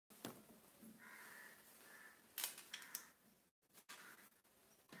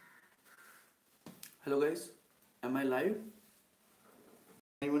Hello guys, am I live?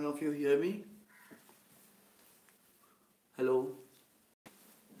 Anyone of you hear me? Hello.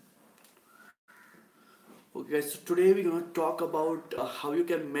 Okay guys, so today we're going to talk about how you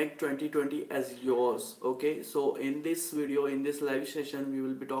can make 2020 as yours. Okay, so in this video, in this live session, we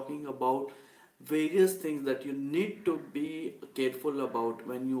will be talking about various things that you need to be careful about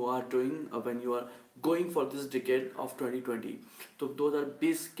when you are when you are going for this decade of 2020. तो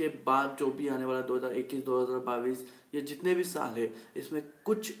 2020 के बाद जो भी आने वाला 2021 2022 ये जितने भी साल है, इसमें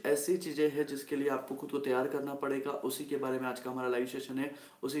कुछ ऐसी चीज़ें हैं जिसके लिए आपको खुद को तैयार करना पड़ेगा। उसी के बारे में आज का हमारा लाइव सेशन है,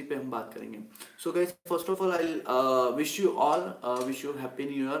 उसी पे हम बात करेंगे। So guys, first of all I wish you happy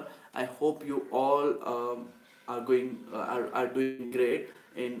new year. I hope you all are doing great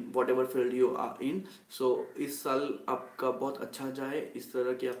in whatever field you are in. So इस साल आपका बहुत अच्छा जाए, इस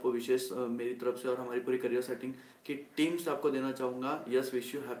तरह की आपको विशेष मेरी तरफ से और हमारी पूरी करियर सेटिंग की टीम से आपको देना चाहूँगा। Yes,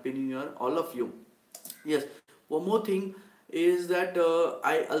 wish you happy new year all of you. Yes, one more thing is that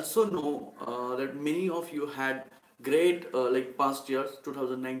I also know that many of you had great like past years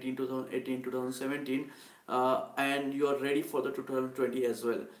 2019, 2018, 2017 and you are ready for the 2020 as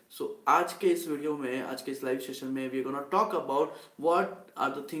well. So आज के इस video में, आज के इस live session में we are gonna talk about what are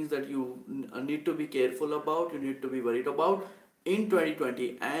the things that you need to be careful about, you need to be worried about in 2020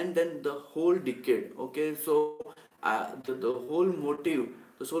 and then the whole decade. Okay, so the whole motive,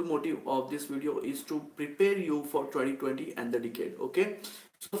 the sole motive of this video is to prepare you for 2020 and the decade. Okay,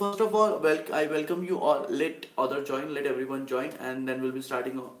 so first of all, I welcome you all. Let other join, let everyone join, and then we'll be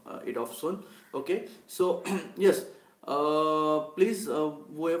starting it off soon. Okay, so yes, please,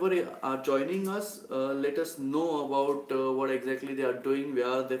 whoever are joining us, let us know about what exactly they are doing,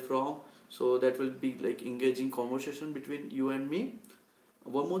 where are they from, so that will be like engaging conversation between you and me.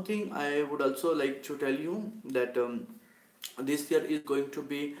 One more thing I would also like to tell you that this year is going to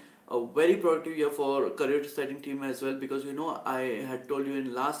be a very productive year for career setting team as well, because I had told you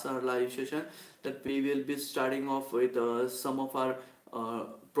in last our live session that we will be starting off with some of our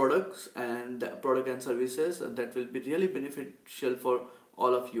products and services that will be really beneficial for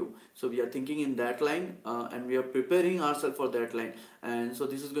all of you. So we are thinking in that line and we are preparing ourselves for that line, and so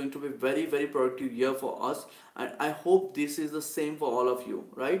this is going to be very productive year for us, and I hope this is the same for all of you,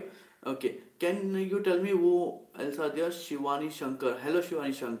 right? Okay, can you tell me who else are there? Shivani Shankar. Hello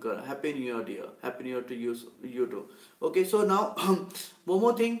Shivani Shankar. Happy New Year, dear. Happy New Year to you too. Okay, so now one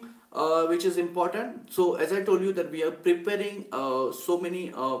more thing which is important. So as I told you that we are preparing so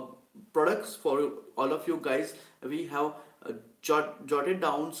many products for all of you guys. We have jotted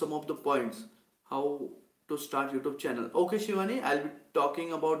down some of the points how to start YouTube channel. Okay Shivani, I'll be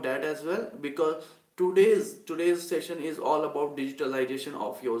talking about that as well, because today's session is all about digitalization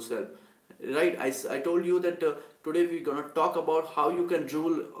of yourself, right? I told you that today we're gonna talk about how you can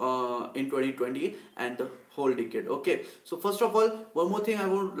rule in 2020 and the whole decade. Okay, so first of all, one more thing I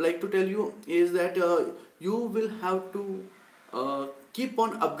would like to tell you is that you will have to keep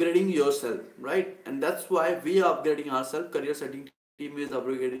on upgrading yourself, right? And that's why we are upgrading ourselves. Career setting team is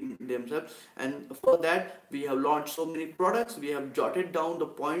upgrading themselves, and for that we have launched so many products. We have jotted down the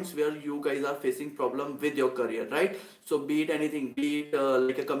points where you guys are facing problem with your career, right? So be it anything, be it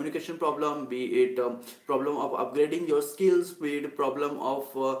like a communication problem, be it problem of upgrading your skills, be it problem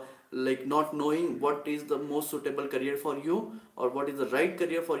of like not knowing what is the most suitable career for you or what is the right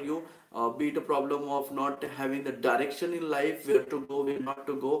career for you, be it a problem of not having the direction in life, where to go, where not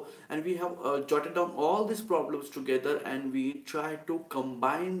to go, and we have jotted down all these problems together and we try to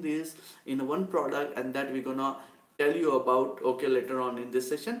combine this in one product, and that we're gonna tell you about, okay, later on in this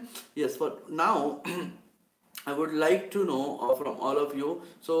session. Yes, for now I would like to know from all of you.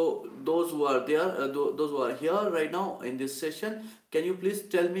 So those who are there, those who are here right now in this session, can you please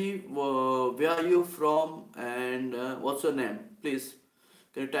tell me where are you from and what's your name, please?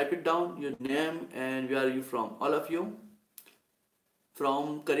 Can you type it down, your name and where are you from? All of you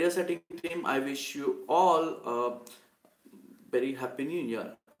from career setting team, I wish you all very happy new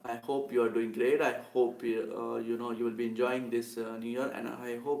year. I hope you are doing great. I hope you will be enjoying this new year, and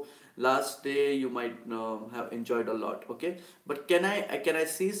I hope last day you might have enjoyed a lot. Okay, but can I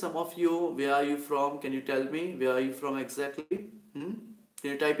see some of you? Where are you from? Can you tell me where are you from exactly? Can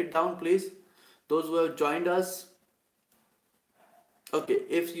you type it down, please? Those who have joined us. Okay,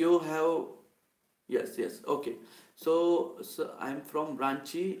 if you have, yes, okay. So I'm from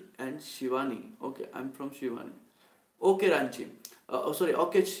Ranchi and Shivani. Okay, I'm from Shivani. Okay, Ranchi. Oh, sorry.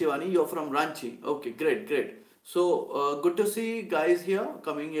 Okay, Shivani, you're from Ranchi. Okay, great. So good to see guys here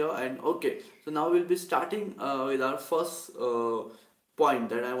coming here. And okay, so now we'll be starting with our first point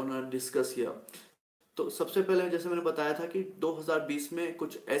that I want to discuss here. तो सबसे पहले जैसे मैंने बताया था कि 2020 में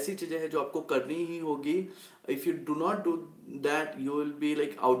कुछ ऐसी चीजें हैं जो आपको करनी ही होगी. If you do not do that, you will be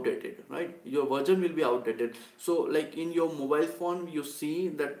like outdated, right? Your version will be outdated. So like in your mobile phone you see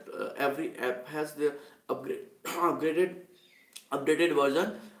that every app has the upgrade updated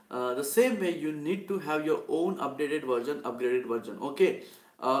version. The same way you need to have your own updated version, upgraded version. Okay.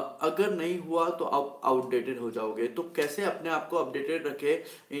 अगर नहीं हुआ तो आप outdated हो जाओगे. तो कैसे अपने आप को अपडेटेड रखे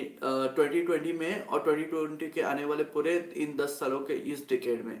 2020 में और 2020 के आने वाले पूरे इन 10 सालों के इस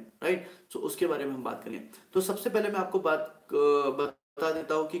डिकेड में, राइट? सो उसके बारे में हम बात करेंगे. तो सबसे पहले मैं आपको बता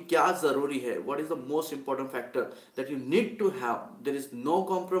देता हूँ कि क्या जरूरी है. What is the most important factor that you need to have. There is no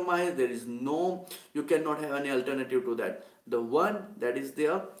compromise, there is no, you cannot have any alternative to that. The one that is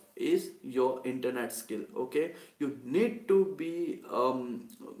there is your internet skill. Okay, you need to be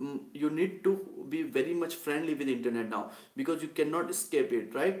you need to be very much friendly with internet now, because you cannot escape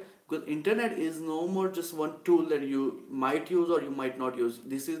it, right? Because internet is no more just one tool that you might use or you might not use.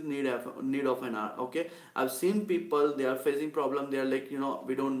 This is need of an art. Okay, I've seen people, they are facing problem, they are like,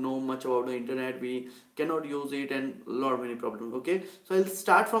 we don't know much about the internet, we cannot use it, and a lot of many problems. Okay, so I'll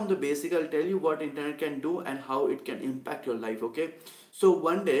start from the basic. I'll tell you what internet can do and how it can impact your life. Okay, so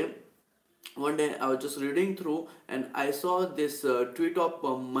one day I was just reading through and I saw this tweet of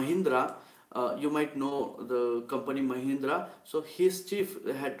Mahindra. You might know the company Mahindra. So his chief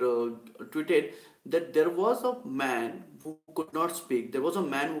had tweeted that there was a man who could not speak. There was a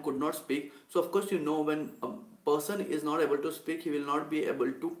man who could not speak. So of course, when a person is not able to speak, he will not be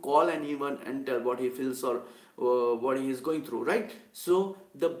able to call anyone and tell what he feels or what he is going through, right? So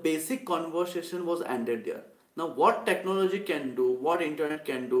the basic conversation was ended there. Now what technology can do, what internet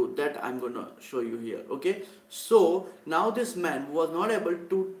can do, that I'm gonna show you here. Okay, so now this man was not able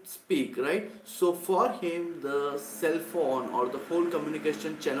to speak, right? So for him the cell phone or the whole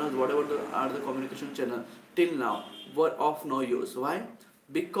communication channels, whatever are the communication channel till now, were of no use. Why?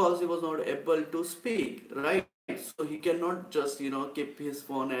 Because he was not able to speak, right? So he cannot just keep his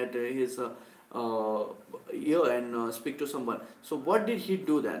phone at his uh, ear and speak to someone. So what did he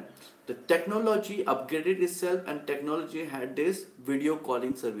do then? The technology upgraded itself, and technology had this video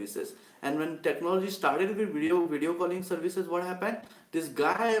calling services. And when technology started with video calling services, what happened? This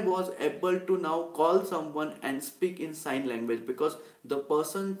guy was able to now call someone and speak in sign language, because the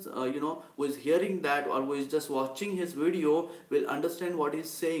person who is hearing that or who is just watching his video will understand what he's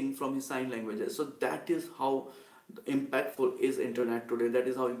saying from his sign languages. So that is how impactful is internet today. That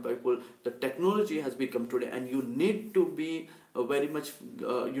is how impactful the technology has become today, and you need to be very much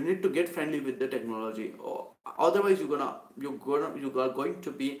you need to get friendly with the technology, or otherwise you are going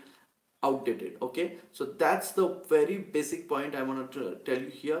to be outdated. Okay, so that's the very basic point I want to tell you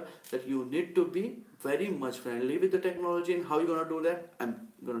here, that you need to be very much friendly with the technology. And how you gonna do that, I'm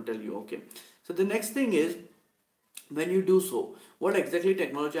gonna tell you. Okay, so the next thing is, when you do so, what exactly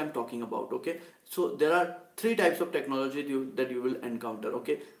technology I'm talking about. Okay, so there are three types of technology that you will encounter.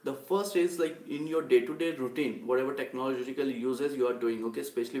 Okay, the first is like in your day-to-day routine, whatever technological uses you are doing. Okay,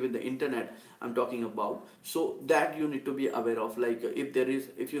 especially with the internet I'm talking about. So that you need to be aware of. Like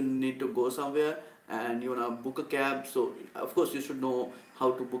if you need to go somewhere and you wanna book a cab, so of course you should know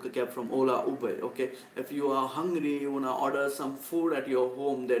how to book a cab from Ola, Uber. Okay, if you are hungry, you wanna order some food at your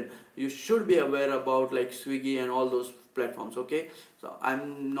home, then you should be aware about like Swiggy and all those platforms. Okay, so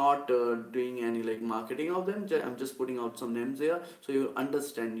I'm not doing any like marketing of them, I'm just putting out some names there so you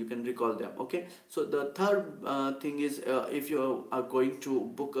understand, you can recall them. Okay, so the third thing is, if you are going to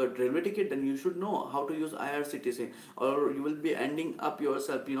book a railway ticket, then you should know how to use IRCTC, or you will be ending up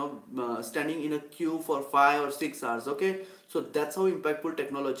yourself standing in a queue for 5 or 6 hours. Okay, so that's how impactful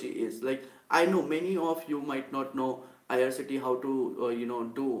technology is. Like, I know many of you might not know IRCT, how to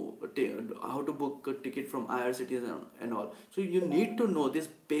how to book a ticket from IRCT and all. So you need to know this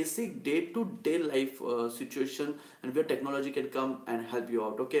basic day-to-day life situation, and where technology can come and help you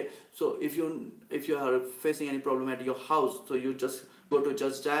out. Okay, so if you are facing any problem at your house, so you just go to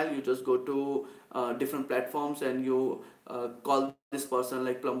Just Dial, you just go to different platforms, and you call this person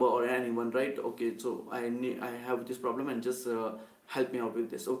like plumber or anyone, right? Okay, so I have this problem, and just help me out with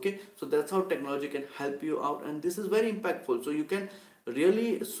this. Okay, so that's how technology can help you out, and this is very impactful, so you can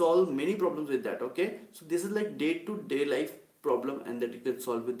really solve many problems with that. Okay, so this is like day-to-day life problem, and that you can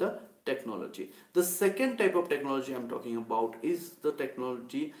solve with the technology. The second type of technology I'm talking about is the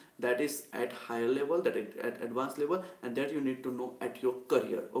technology that is at higher level, that is at advanced level, and that you need to know at your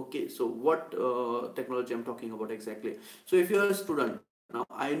career. Okay, so what technology I'm talking about exactly? So if you're a student now,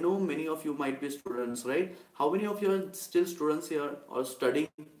 I know many of you might be students, right? How many of you are still students here or studying?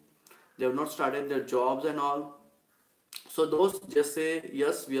 They have not started their jobs and all. So those just say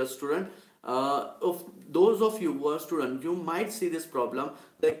yes, we are student. Of those of you who are student, you might see this problem,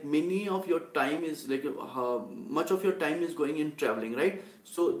 like many of your time is like much of your time is going in traveling, right?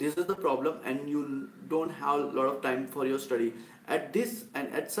 So this is the problem, and you don't have a lot of time for your study. At this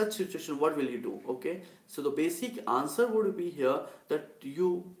and at such situation, what will you do? Okay, so the basic answer would be here that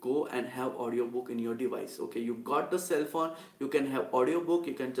you go and have audiobook in your device. Okay, you got the cell phone, you can have audiobook,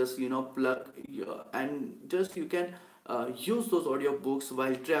 you can just plug and just you can use those audiobooks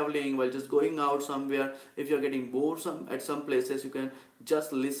while traveling, while just going out somewhere. If you're getting bored at some places, you can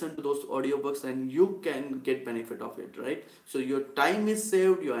just listen to those audiobooks and you can get benefit of it, right? So your time is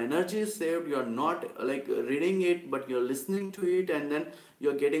saved, your energy is saved, you're not like reading it, but you're listening to it, and then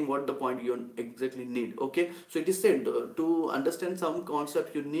you're getting what the point you exactly need. Okay, so it is said to understand some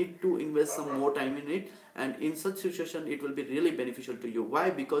concept you need to invest some more time in it, and in such situation it will be really beneficial to you.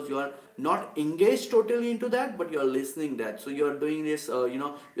 Why? Because you are not engaged totally into that, but you are listening that. So you are doing this,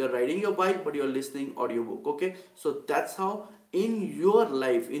 you are riding your bike, but you are listening audiobook. Okay, so that's how in your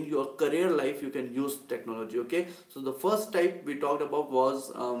life, in your career life, you can use technology. Okay, so the first type we talked about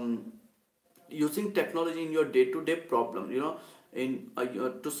was using technology in your day-to-day problem,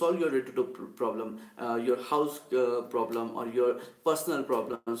 to solve your day-to-day problem, your house problem or your personal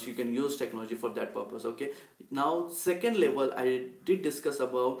problems. You can use technology for that purpose. Okay, now second level, I did discuss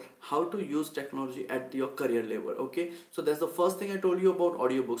about how to use technology at your career level. Okay, so that's the first thing I told you about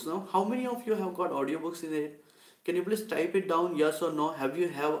audiobooks. Now, how many of you have got audiobooks in it? Can you please type it down, yes or no? Have you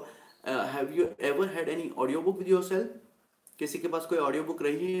ever had any audiobook with yourself? किसी के पास कोई audio book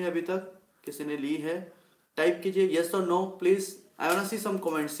रही है अभी तक? किसी ने ली है? टाइप कीजिए yes or no please. I wanna see some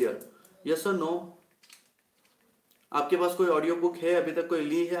comments here. Yes or no? आपके पास कोई ऑडियो बुक है अभी तक कोई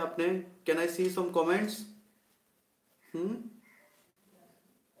ली है आपने? Can I see some comments?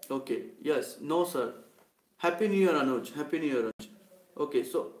 Okay, yes, no sir. Happy New Year Anuj. Happy New Year Anuj. Okay,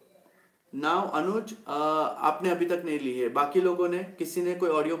 so now अनुज, आपने अभी तक नहीं ली है. बाकी लोगों ने, किसी ने कोई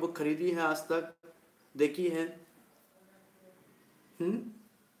ऑडियो बुक खरीदी है आज तक, देखी है?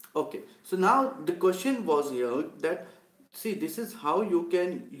 Okay, so now the question was here that, see, this is how you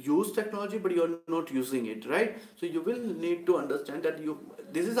can use technology, but you're not using it, right? So you will need to understand that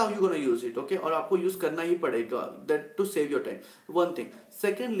this is how you're gonna use it. Okay, और आपको use करना ही पड़ेगा, that to save your time. One thing.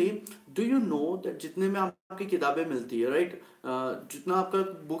 Secondly, do you know that जितने में आपकी किताबें मिलती है, right? जितना आपका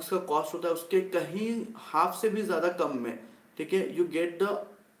बुक्स का कॉस्ट होता है उसके कहीं हाफ से भी ज़्यादा कम में, ठीक है, you get the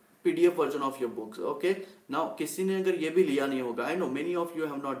PDF version of your books. Okay, now किसी ने अगर ये भी लिया नहीं होगा, I know many of you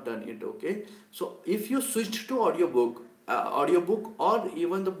have not done it. Okay, so if you switch to audiobook or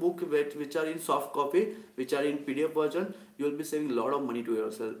even the book which are in soft copy, which are in PDF version, you will be saving a lot of money to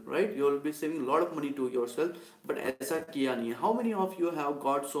yourself, right? You will be saving a lot of money to yourself, but ऐसा किया नहीं है. How many of you have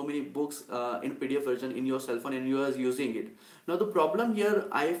got so many books in PDF version in your cell phone and you are using it? Now the problem here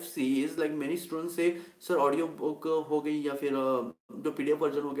I see is like many students say, sir audio book हो गई या फिर जो PDF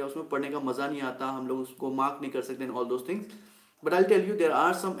version हो गया उसमें पढ़ने का मज़ा नहीं आता, हम लोग उसको मार्क नहीं कर सकते, all those things. But I'll tell you, there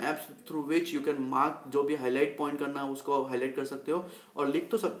are some apps through which you can mark, जो भी highlight point करना है उसको highlight कर सकते हो और लिख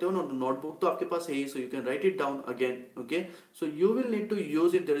तो सकते हो ना. नोटबुक तो आपके पास है ही, so you can write it down again. Okay, so you will need to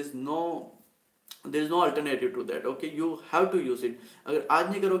use it. There is no alternative to that. Okay, you have to use it. अगर आज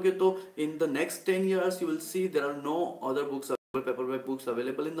नहीं करोगे तो in the next 10 years you will see there are no other books, paperback books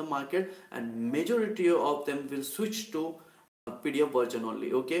available in the market, and majority of them will switch to PDF version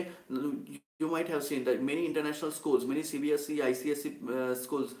only. Okay, you might have seen that many international schools, many CBSE, ICSE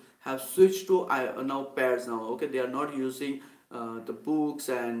schools have switched to now pads now. Okay, they are not using the books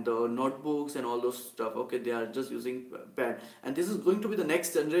and the notebooks and all those stuff. Okay, they are just using pad, and this is going to be the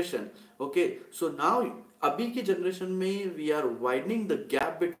next generation. Okay, so now अभी की generation में we are widening the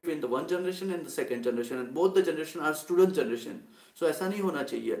gap between the one generation and the second generation, and both the generation are student generation. So ऐसा नहीं होना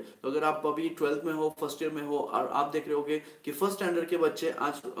चाहिए. तो अगर आप अभी 12th में हो, फर्स्ट ईयर में हो और आप देख रहे होगे कि फर्स्ट स्टैंडर्ड के बच्चे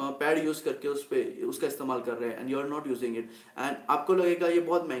आज पैड यूज करके उसका इस्तेमाल कर रहे हैं, and you are not using it, and आपको लगेगा ये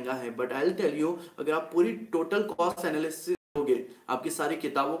बहुत महंगा है, but I will tell you, अगर आप पूरी टोटल कॉस्ट एनालिसिस होगे आपकी सारी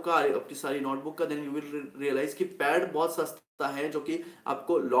किताबों का, आपकी सारी नोटबुक का, देन यू विल रियलाइज कि पैड बहुत सस्ता है, जो कि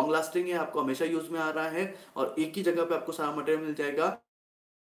आपको लॉन्ग लास्टिंग है, आपको हमेशा यूज में आ रहा है, और एक ही जगह पे आपको सारा मटेरियल मिल जाएगा.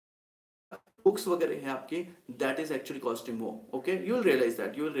 बुक्स वगैरह है आपकी, that is actually costing more. Okay, you will realize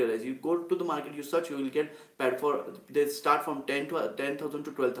that. You go to the market, you search, you will get pad for, they start from 10,000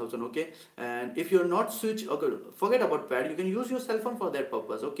 to 12,000. Okay, and if you're not switch, okay, forget about pad, you can use your cell phone for that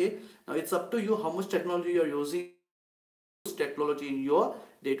purpose. Okay, now it's up to you how much technology you're using, technology in your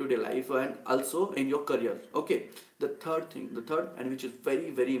day-to-day life and also in your career. Okay, the third and which is very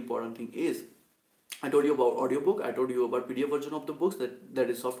very important thing is, I told you about audiobook, I told you about PDF version of the books, that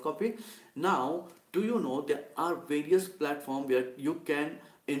is soft copy. Now, do you know there are various platforms where you can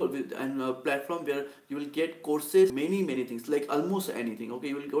involved with and platform where you will get courses, many things, like almost anything. Okay,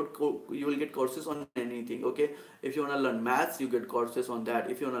 you will get courses on anything. Okay, if you want to learn maths, you get courses on that.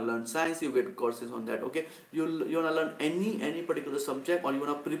 If you want to learn science, you get courses on that. Okay, you want to learn any particular subject, or you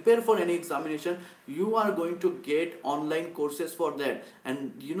want to prepare for any examination, you are going to get online courses for that.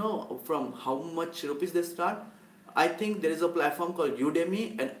 And you know from how much rupees they start? I think there is a platform called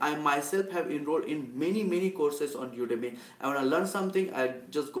Udemy, and I myself have enrolled in many courses on Udemy. I want to learn something, I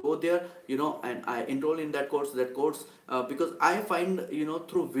just go there, and I enroll in that course, because I find,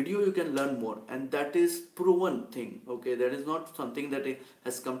 through video you can learn more, and that is proven thing. Okay, that is not something that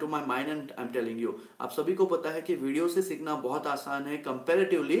has come to my mind and I'm telling you. आप सभी को पता है कि video से सीखना बहुत आसान है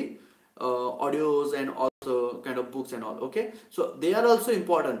comparatively audios and also kind of books and all. Okay, so they are also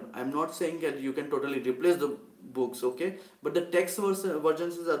important. I'm not saying that you can totally replace the books. Okay, but the text version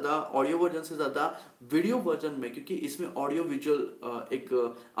से ज़्यादा, audio version से ज़्यादा video version में, क्योंकि इसमें audio visual एक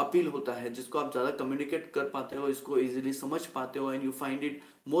appeal होता है जिसको आप ज़्यादा कम्युनिकेट कर पाते हो, इसको इजीली समझ पाते हो, and you find it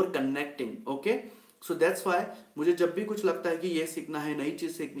more connecting. Okay, so that's why मुझे जब भी कुछ लगता है कि ये सीखना है, नई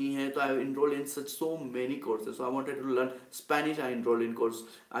चीज़ सीखनी है, तो आई enrol in such so many courses. So I wanted to learn Spanish, I enrol in course.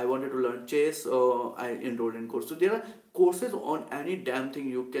 I wanted to learn chess, I enrolled in course. So there are courses on any damn thing.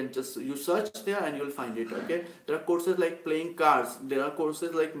 You can just you search there and you'll find it. Okay, there are courses like playing cards, there are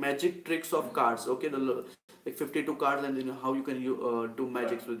courses like magic tricks of cards. Okay, like 52 cards, and then how you can do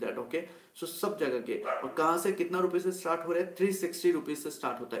magics with that. Okay, so सब जगह के, और कहाँ से कितना रुपए से start हो रहा है? 360 रुपीज से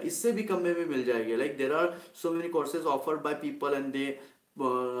स्टार्ट होता है. इससे भी कम में भी मिल जाएगी. Like there are so many courses offered by people, and they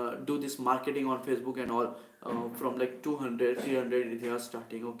do this marketing on Facebook and all, from like 200 300 they are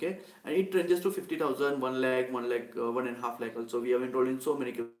starting. Okay, and it ranges to 50,000, 1 lakh, 1 lakh, 1.5 lakh also. We have enrolled in so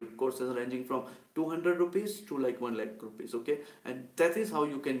many courses ranging from 200 rupees to like 1 lakh rupees. Okay, and that is how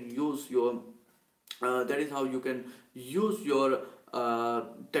you can use your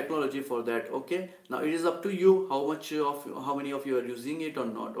technology for that. Okay, now it is up to you how many of you are using it or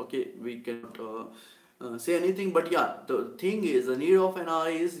not. Okay, we cannot say anything, but yeah, the thing is, the need of an hour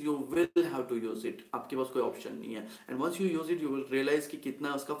is you will have to use it. आपके पास कोई option नहीं है, and once you use it you will realize कि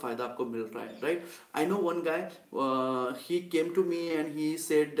कितना उसका फायदा आपको मिल रहा है, right? I know one guy, he came to me and he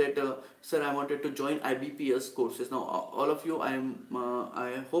said that, sir, I wanted to join IBPS courses. Now all of you,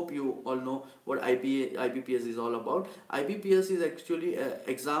 I hope you all know what IBPS is all about. IBPS is actually an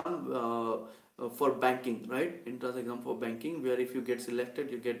exam for banking, right? Entrance exam for banking, where if you get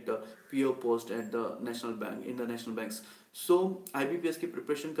selected you get the PO post at the national bank, in the national banks. So IBPS की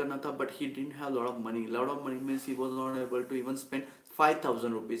preparation करना था, but he didn't have a lot of money. Lot of money means he was not able to even spend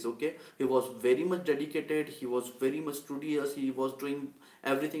 5,000 rupees. Okay, he was very much dedicated, he was very much studious, he was doing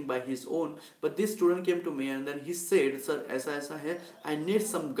everything by his own. But this student came to me and then he said, sir, ऐसा है, I need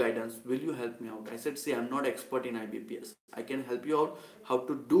some guidance, will you help me out? I said, see, I'm not expert in IBPS. I can help you out how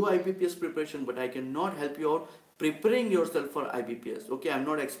to do IBPS preparation, but I cannot help you out preparing yourself for IBPS. Okay, I'm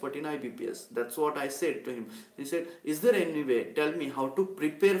not expert in IBPS. That's what I said to him. He said, is there any way, tell me how to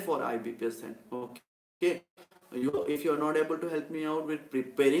prepare for IBPS then. Okay, if you're not able to help me out with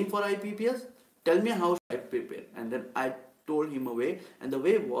preparing for IBPS, tell me how should I prepare. And then I told him a way, and the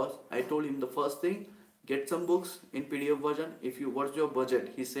way was, I told him the first thing, get some books in PDF version. If you, what's your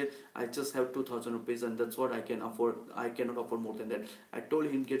budget? He said, I just have 2,000 rupees and that's what I can afford. I cannot afford more than that. I told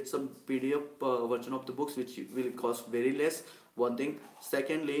him, get some PDF version of the books, which will cost very less. One thing.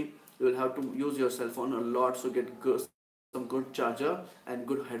 Secondly, you will have to use your cell phone a lot, so get some good charger and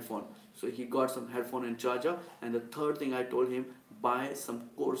good headphone. So he got some headphone and charger. And the third thing I told him, buy some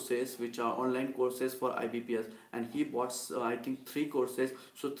courses which are online courses for IBPS. And he bought I think 3 courses.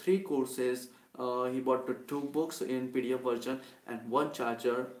 So 3 courses, he bought the 2 books in PDF version and 1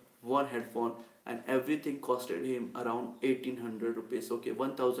 charger, 1 headphone, and everything costed him around 1,800 rupees. Okay,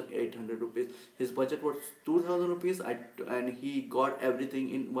 1,800 rupees. His budget was 2,000 rupees, and he got everything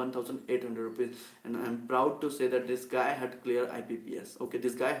in 1,800 rupees. And I'm proud to say that this guy had clear IBPS. Okay,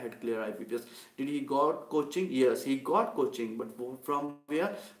 this guy had clear IBPS. Did he got coaching? Yes, he got coaching, but from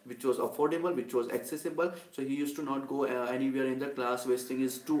where? Which was affordable, which was accessible. So he used to not go anywhere in the class, wasting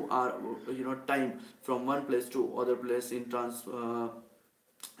his 2 hour time from one place to other place in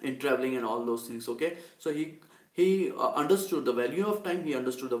traveling and all those things. Okay, so he understood the value of time, he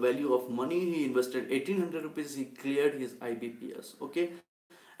understood the value of money. He invested 1,800 rupees, he cleared his IBPS. Okay,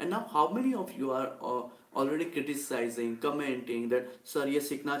 and now how many of you are already criticizing, commenting that sir ये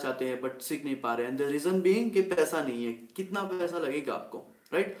सीखना चाहते हैं but सीख नहीं पा रहे, and the reason being कि पैसा नहीं है. कितना पैसा लगेगा आपको,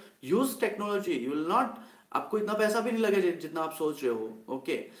 right? Use technology, you will not, आपको इतना पैसा भी नहीं लगेगा जितना आप सोच रहे हो.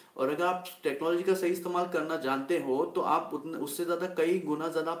 ओके, और अगर आप टेक्नोलॉजी का सही इस्तेमाल करना जानते हो तो आप उससे ज़्यादा कई गुना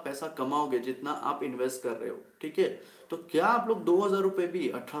ज़्यादा पैसा कमाओगे जितना आप इन्वेस्ट कर रहे हो. ठीक है, तो क्या आप लोग 2,000 रुपये भी,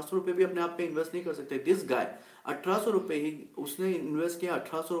 1,800 रुपये भी अपने आप पे इन्वेस्ट नहीं कर सकते? दिस गाय 1,800 रुपये ही उसने इन्वेस्ट किया,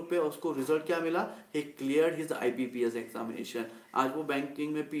 1,800 रुपये, उसको रिजल्ट क्या मिला? ही क्लियर हिज IBPS एग्जामिनेशन। आज वो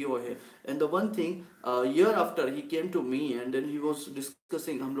बैंकिंग में PO है। And the one thing, year after he came to me and then he was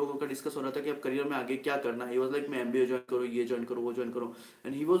discussing, हम लोगों का डिस्कस हो रहा था कि अब करियर में आगे क्या करना है। ही वाज लाइक मैं MBA ज्वाइन करूँ, ये ज्वाइन करूँ, वो ज्वाइन करूँ।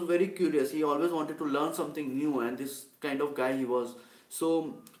 And he was very curious, he always wanted to learn something new and this kind of guy he was. सो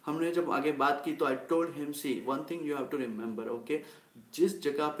हमने जब आगे बात की तो I told him, C one thing you have to remember, okay, जिस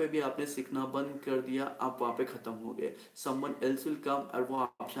जगह पे भी आपने सीखना बंद कर दिया, आप वहाँ पे खत्म हो गए। समवन एल्स विल कम और वो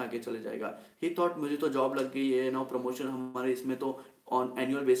आपसे आगे चले जाएगा। ही थॉट मुझे तो जॉब लग गई है नाउ, प्रमोशन हमारे इसमें तो ऑन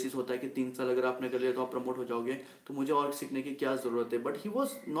एनुअल बेसिस होता है कि 3 साल अगर आपने कर लिया तो आप प्रमोट हो जाओगे, तो मुझे और सीखने की क्या जरूरत है। But he was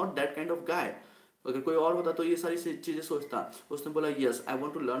not that kind of guy. अगर कोई और होता तो ये सारी चीजें सोचता। उसने बोला yes I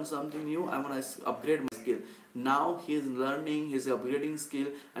want to learn something new, I want to upgrade my skill. Now he is learning, he is upgrading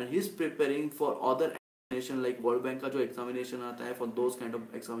skill and he is preparing for other examination like World Bank का जो examination आता है, for those kind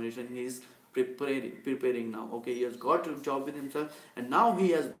of examination he is preparing now. Okay, he has got a job with himself and now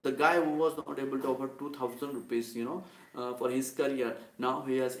he has, the guy who was not able to offer 2,000 rupees, for his career, now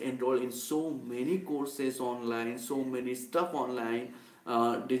he has enrolled in so many courses online, so many stuff online,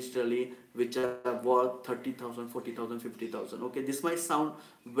 digitally, which are worth 30,000, 40,000, 50,000. Okay, this might sound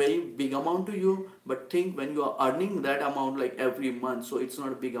very big amount to you, but think when you are earning that amount like every month, so it's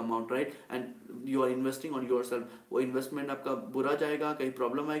not a big amount, right? And you are investing on yourself. वो investment आपका बुरा जाएगा, कहीं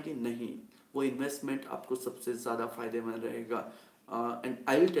problem आएगी? नहीं, वो investment आपको सबसे ज़्यादा फायदेमंद रहेगा। And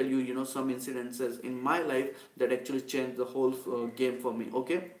I will tell you, some incidences in my life that actually changed the whole game for me.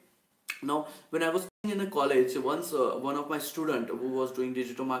 Okay, now when I was in a college, once one of my student who was doing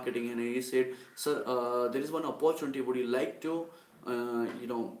digital marketing, and he said, sir, there is one opportunity, would you like to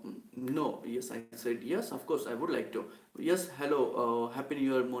no, yes, I said yes, of course I would like to. Yes, hello, happy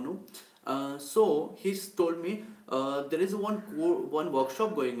new year, Monu. So he's told me, there is one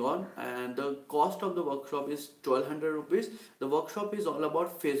workshop going on and the cost of the workshop is 1,200 rupees. The workshop is all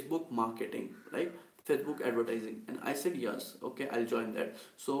about Facebook marketing, right? Facebook advertising. And I said yes, okay, I'll join that.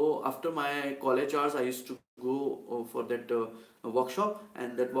 So after my college hours I used to go for that workshop,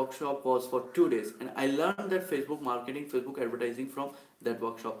 and that workshop was for 2 days, and I learned that Facebook marketing, Facebook advertising from that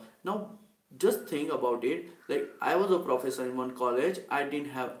workshop. Now just think about it, like I was a professor in one college, I didn't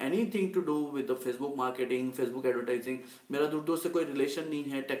have anything to do with the Facebook marketing, Facebook advertising. मेरा दूर दूर से कोई relation नहीं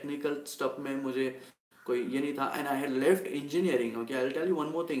है technical stuff में, मुझे कोई ये नहीं था। And I had left engineering, okay, I will tell you one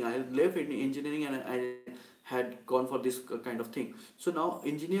more thing, I left engineering and I had gone for this kind of thing. So now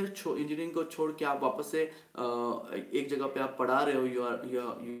engineering को छोड़ के आप वापस से एक जगह पे आप पढ़ा रहे हो,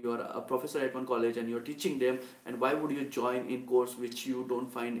 you are a professor at one college and you are teaching them, and why would you join in course which you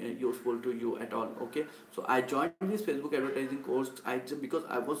don't find useful to you at all? Okay, so I joined this Facebook advertising course because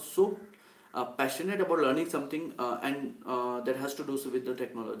I was so passionate about learning something and that has to do with the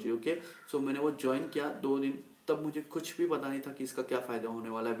technology. Okay, so मैंने वो join किया 2 दिन, तब मुझे कुछ भी पता नहीं था कि इसका क्या फायदा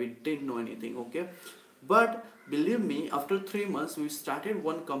होने वाला है. We didn't know anything. Okay, but believe me, after 3 months we started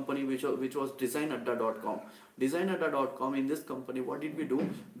one company which was designadda.com. Designadda.com, in this company what did we do?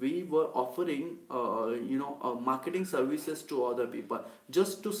 We were offering marketing services to other people,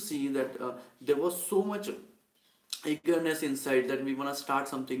 just to see that there was so much eagerness inside that we want to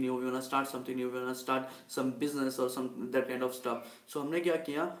start something new, we want to start some business or some that kind of stuff. So हमने क्या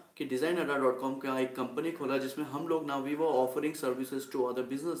किया कि designadda.com का एक company खोला जिसमें हम लोग now we were offering services to other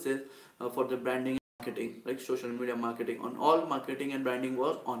businesses for the branding, marketing, like social media marketing, on all marketing and branding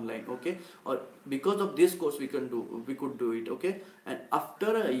was online. Okay, or because of this course we could do it. Okay, and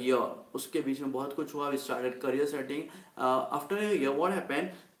after a year, उसके बीच में बहुत कुछ हुआ. We started career setting. After a year, what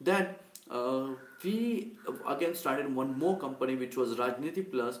happened that we again started one more company which was Rajniti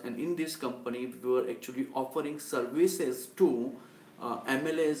Plus, and in this company we were actually offering services to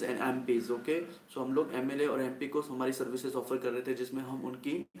MLAs and MPs. Okay, सो हम लोग MLA और MP को हमारी services offer कर रहे थे, जिसमें हम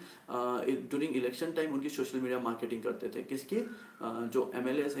उनकी ड्यूरिंग इलेक्शन टाइम उनकी सोशल मीडिया मार्केटिंग करते थे. किसकी? जो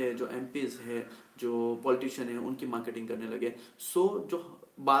MLAs है, जो MPs है, जो पॉलिटिशियन है, उनकी मार्केटिंग करने लगे. सो जो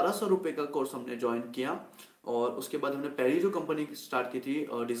 1,200 रुपये का कोर्स हमने ज्वाइन किया, और उसके बाद हमने पहली जो कंपनी स्टार्ट की थी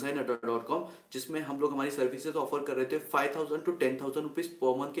designadda.com, जिसमें हम लोग हमारी सर्विसेज ऑफर कर रहे थे 5,000 to 10,000 रुपीज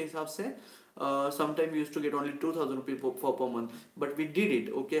पर मंथ के हिसाब से. Sometime used to get only 2,000 rupees per month, but we did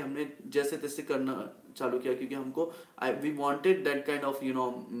it. Okay, हमने जैसे तैसे करना चालू किया क्योंकि हमको we wanted that kind of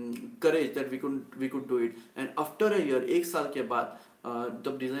courage that we could do it. And after a year, 1 साल के बाद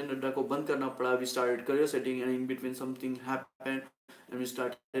जब डिजाइन अड्डा को बंद करना पड़ा, we started career setting, and in between something happened and we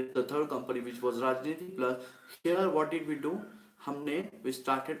started the third company which was Rajniti Plus. Here what did we do? We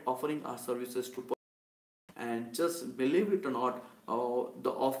started offering our services to, and just believe it or not,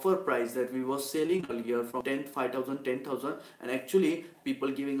 the offer price that we were selling earlier from 10 5,000 10,000, and actually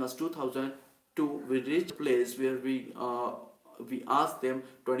people giving us 2,000, to we reached a place where we asked them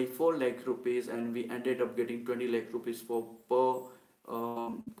 24 lakh rupees, and we ended up getting 20 lakh rupees for per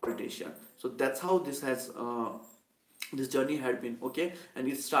politician. So that's how this journey had been. Okay, and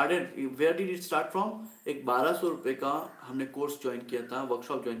it started, where did it start from? एक 1200 रुपए का हमने course join किया था,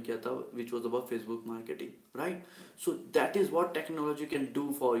 workshop join किया था, which was about Facebook marketing, right? So that is what technology can do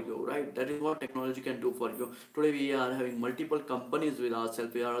for you, right? That is what technology can do for you. Today we are having multiple companies with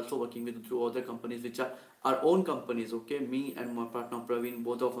ourselves. We are also working with through other companies which are our own companies. Okay, me and my partner Praveen,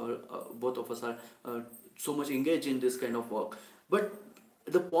 both of us are so much engaged in this kind of work. But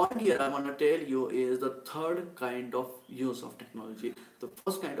the point here I want to tell you is the third kind of use of technology. The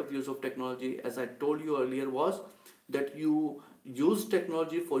first kind of use of technology, as I told you earlier, was that you use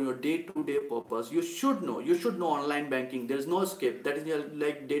technology for your day-to-day purpose. You should know online banking. There is no escape. That is your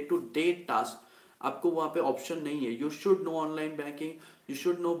like day-to-day task. आपको वहाँ पे option नहीं है. You should know online banking. You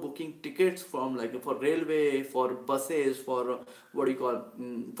should know booking tickets from like for railway, for buses, for what do you call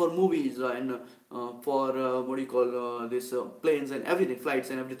for movies, and for what do you call this planes and everything, flights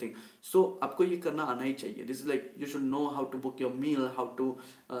and everything. So आपको ये करना आना ही चाहिए. This is like you should know how to book your meal, how to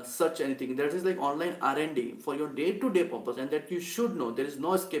search anything. That is like online R&D for your day-to-day purpose, and that you should know. There is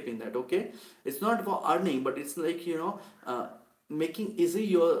no escaping that. Okay, it's not for earning, but it's like making easy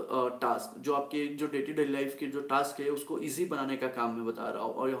your task. जो आपके जो day to day life के जो task है उसको easy बनाने का काम मैं बता रहा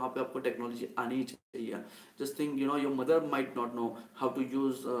हूँ, और यहाँ पे आपको टेक्नोलॉजी आनी ही चाहिए. Just think your mother might not know how to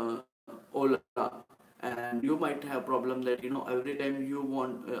use Ola, and you might have problem that every time you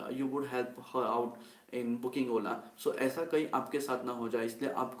want you would help her out in booking Ola. So ऐसा कहीं आपके साथ ना हो जाए,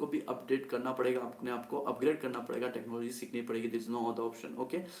 इसलिए आपको भी अपडेट करना पड़ेगा, अपने आप को अपग्रेड करना पड़ेगा, टेक्नोलॉजी सीखनी पड़ेगी. This no other option.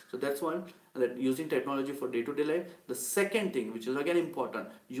 Okay, so that's one, that using technology for day to day life. The second thing, which is again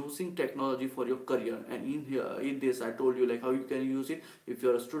important, using technology for your career. And in here, in this I told you like how you can use it. If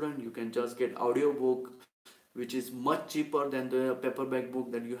you're a student, you can just get audio book, which is much cheaper than the paperback book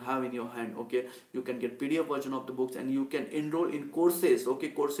that you have in your hand. Okay, you can get PDF version of the books, and you can enroll in courses.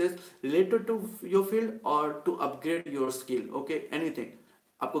 Okay, courses related to your field or to upgrade your skill. Okay, anything.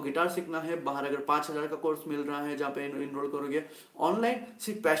 आपको guitar सीखना है, बाहर अगर 5,000 का course मिल रहा है जहाँ पे इनरोल करोगे ऑनलाइन,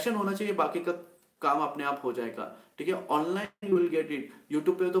 सिर्फ पैशन होना चाहिए, बाकी का काम अपने आप हो जाएगा. ठीक है, online you will get it.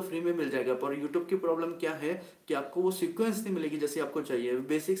 YouTube पे तो फ्री में मिल जाएगा, पर यूट्यूब की प्रॉब्लम क्या है कि आपको वो सीक्वेंस नहीं मिलेगी जैसे आपको चाहिए,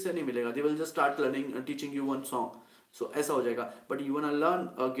 बेसिक से नहीं मिलेगा. They will just start learning teaching you one song. सो ऐसा हो जाएगा. But you want to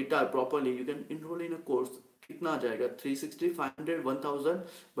learn guitar properly, you can enrol in a course. कितना आ जाएगा? 360, 500, 1000.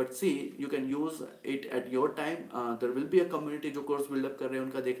 But C you can use it at your time. There will be a community जो course buildup कर रहे हैं,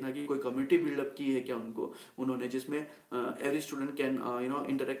 उनका देखना कि कोई कम्युनिटी बिल्डअप की है क्या उन्होंने, जिसमें every student can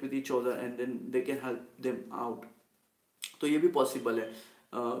interact with each other and then they can help them out. तो ये भी पॉसिबल है.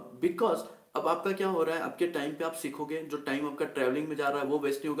 बिकॉज अब आपका क्या हो रहा है, आपके टाइम पे आप सीखोगे, जो टाइम आपका ट्रैवलिंग में जा रहा है वो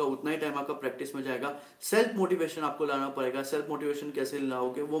वेस्ट नहीं होगा, उतना ही टाइम आपका प्रैक्टिस में जाएगा. सेल्फ मोटिवेशन आपको लाना पड़ेगा. सेल्फ मोटिवेशन कैसे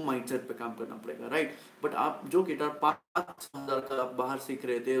लाओगे, वो माइंडसेट पे काम करना पड़ेगा, राइट. बट आप जो गिटार 5,000 का आप बाहर सीख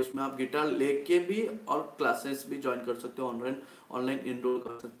रहे थे, उसमें आप गिटार लेके भी और क्लासेस भी ज्वाइन कर सकते हो, ऑनलाइन इनरोल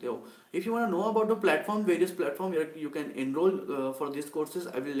कर सकते हो. If you want to know about the platform, various platform you can enrol for this courses,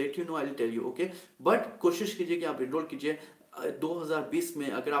 I will let you know, I will tell you. Okay, but कोशिश कीजिए कि आप इनरोल कीजिए. 2020 में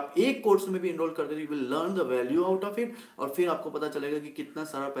अगर आप एक कोर्स में भी इनरोल करते हो, you will learn the value out of it, और फिर आपको पता चलेगा कि कितना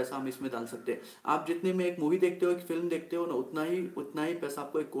सारा पैसा हम इसमें डाल सकते हैं. आप जितने में एक मूवी देखते हो, एक फिल्म देखते हो ना, उतना ही पैसा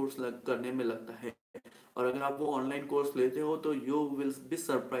आपको एक कोर्स करने में लगता है. और अगर आप वो ऑनलाइन कोर्स लेते हो तो you will be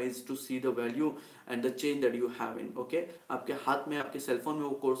surprise to see the value and the change that you have in. Okay, आपके हाथ में, आपके सेलफोन में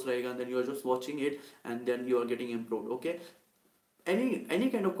वो कोर्स रहेगा, then you are just watching it and then you are getting improved. Okay, any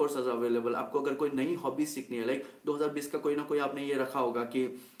kind of courses available. आपको अगर कोई नई हॉबी सीखनी है, लाइक 2020 का कोई ना कोई आपने ये रखा होगा कि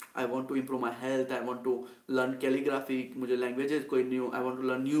I want to improve my health, I want to learn calligraphy, मुझे लैंग्वेजेस कोई new, I want to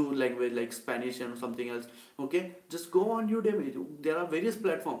learn new language like Spanish and something else. Okay, just go on Udemy. There are various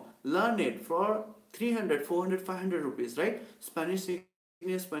platform, learn it for 300, 400, 500 rupees, right.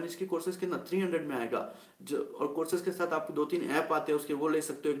 Spanish के courses कितना 300 में आएगा. और courses के साथ आपको 2-3 ऐप आते हैं उसके, वो ले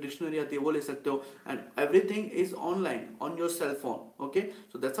सकते हो. एक डिक्शनरी आती है, वो ले सकते हो. And everything is online on your cell phone. Okay,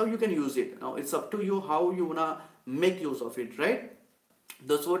 so that's how you can use it. Now it's up to you how you वांना make use of it, right.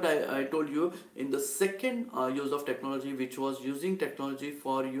 That's what I told you in the second use of technology, which was using technology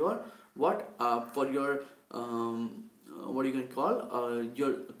for your for your what you can call your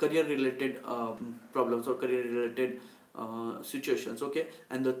career related problems or career related situations. Okay,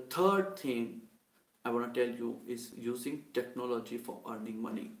 and the third thing I want to tell you is using technology for earning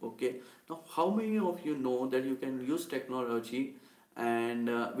money. Okay, now how many of you know that you can use technology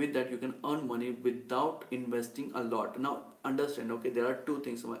and with that you can earn money without investing a lot? Now understand, okay, there are two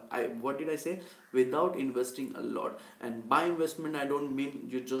things. What did I say? Without investing a lot. And by investment I don't mean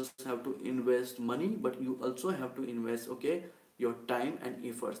you just have to invest money, but you also have to invest, okay, your time and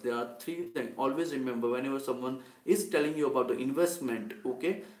efforts. There are three things. Always remember, whenever someone is telling you about the investment,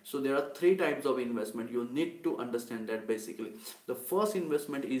 okay, so there are three types of investment. You need to understand that. Basically, the first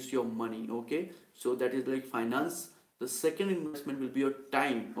investment is your money, okay, so that is like finance. The second investment will be your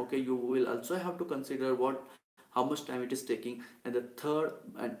time, okay. You will also have to consider what, how much time it is taking. And the third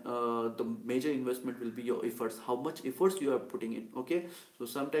and the major investment will be your efforts, how much efforts you are putting in, okay. So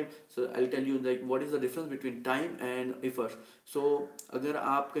sometimes, so I'll tell you like what is the difference between time and efforts. So अगर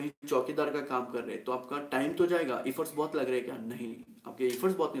आप कहीं चौकीदार का काम कर रहे हैं तो आपका टाइम तो जाएगा, एफर्ट्स बहुत लग रहे हैं क्या? नहीं, आपके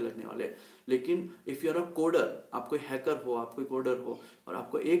एफर्ट्स बहुत नहीं लगने वाले। लेकिन if you are a coder, आप कोई हैकर हो, आप कोई कोडर हो, और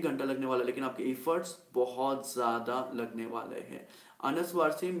आपको 1 घंटा लगने वाला है, लेकिन आपके एफर्ट्स बहुत ज़्यादा लगने वाले हैं। अनस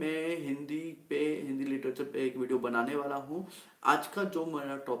वारसी, मैं हिंदी लिटरेचर पे एक वीडियो बनाने वाला हूँ। आज का जो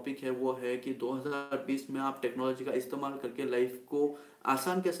मेरा टॉपिक है वो है कि 2020 में आप टेक्नोलॉजी का इस्तेमाल करके लाइफ को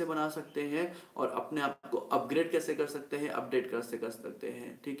आसान कैसे बना सकते हैं और अपने आप को अपग्रेड कैसे कर सकते हैं, अपडेट कैसे कर सकते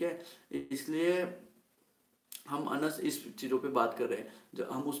हैं, ठीक है। इसलिए हम अनस इस चीज़ों पे बात कर रहे हैं, जो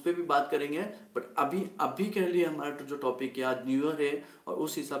हम उस पर भी बात करेंगे। बट अभी अभी के लिए हमारा जो टॉपिक है, आज न्यू ईयर है, और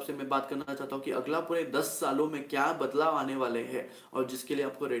उस हिसाब से मैं बात करना चाहता हूँ कि अगला पूरे 10 सालों में क्या बदलाव आने वाले हैं और जिसके लिए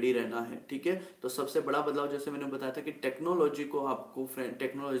आपको रेडी रहना है, ठीक है। तो सबसे बड़ा बदलाव, जैसे मैंने बताया था कि टेक्नोलॉजी को आपको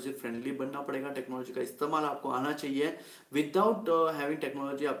टेक्नोलॉजी फ्रेंडली बनना पड़ेगा, टेक्नोलॉजी का इस्तेमाल आपको आना चाहिए। विदाउट हैविंग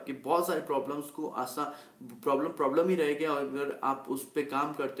टेक्नोलॉजी आपकी बहुत सारी प्रॉब्लम्स को प्रॉब्लम ही रहेगी, और अगर आप उस पर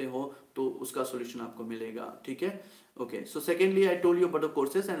काम करते हो तो उसका सोल्यूशन आपको मिलेगा, ठीक है। Okay, so secondly I told you about the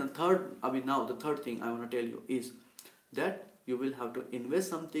courses, and the third thing I want to tell you is that you will have to invest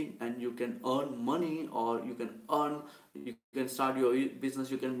something and you can earn money, or you can start your business,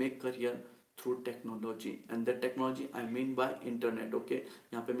 you can make career through technology. And that technology I mean by internet, okay।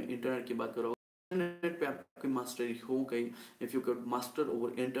 यहाँ पे मैं internet की बात कर रहा हूँ। Internet पे आपकी मास्टरी हो गई, if you can master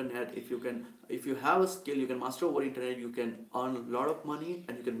over internet, if you have a skill, you can master over internet, you can earn a lot of money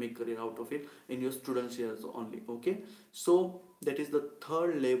and you can make career out of it in your students years only, okay। So that is the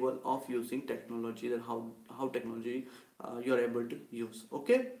third level of using technology, that how technology you are able to use,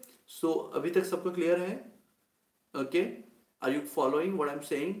 okay। So अभी तक सबको clear है? Okay, are you following what I'm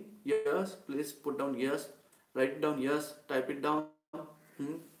saying? Yes, please put down yes, write it down yes, type it down।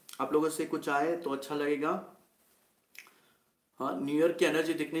 आप लोगों से कुछ आए तो अच्छा लगेगा। हाँ, न्यू ईयर की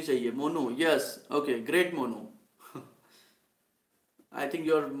एनर्जी दिखनी चाहिए। Monu, yes, okay, great Monu. I think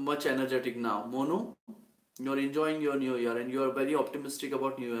you are much energetic now, Monu. You are enjoying your new year and you are very optimistic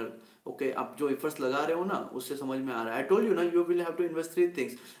about new year. Okay, आप जो एफर्ट्स लगा रहे हो ना, उससे समझ में आ रहा है। I told you ना, you will have to invest three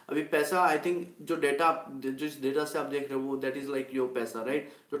things. अभी पैसा, I think जो डेटा, जिस डेटा से आप देख रहे हो वो that is like your पैसा,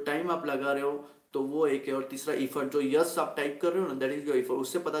 right? जो टाइम आप लगा रहे हो तो वो एक है, और तीसरा एफर्ट, जो यस आप टाइप कर रहे हो ना, दैट इज योर एफर्ट।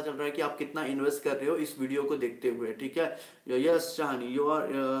 उससे पता चल रहा है कि आप कितना इन्वेस्ट कर रहे हो इस वीडियो को देखते हुए, ठीक है। यस चाहनी, you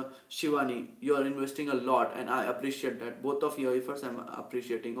are Shivani, you are investing a lot and I appreciate that, both of your efforts I am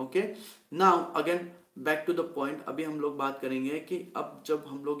appreciating, okay. Now again back to the point. अभी हम लोग बात करेंगे कि अब जब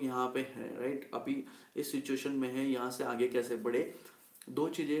हम लोग यहाँ पे हैं, राइट, अभी इस सिचुएशन में है, यहाँ से आगे कैसे बढ़े। दो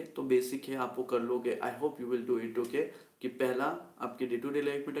चीज़ें तो बेसिक है, आपको कर लोगे, I hope you will do it, okay. कि पहला आपके डे टू डे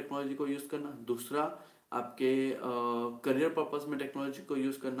लाइफ में टेक्नोलॉजी को यूज़ करना, दूसरा आपके करियर पर्पस में टेक्नोलॉजी को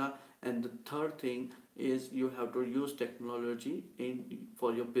यूज़ करना, and the third thing is you have to use technology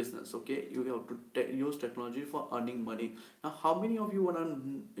for your business, okay। You have to use technology for earning money. Now how many of you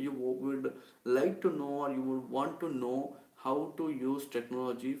would like to know, or you would want to know how to use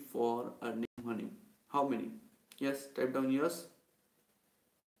technology for earning money? How many? Yes, type down yes।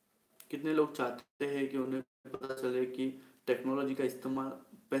 कितने लोग चाहते हैं कि उन्हें पता चले कि technology का इस्तेमाल,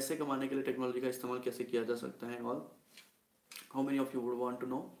 पैसे कमाने के लिए टेक्नोलॉजी का इस्तेमाल कैसे किया जा सकता है? और how many of you would want to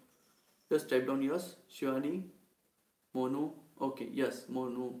know? Just type down yes. Shivani, Monu, okay, yes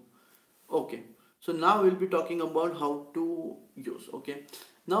Monu, okay. So now we'll be talking about how to use, okay।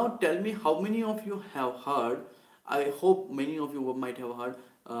 Now tell me how many of you have heard, I hope many of you might have heard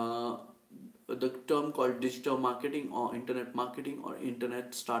the term called digital marketing or internet marketing or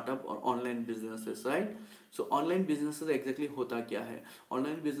internet startup or online businesses, right? So online businesses exactly होता क्या है?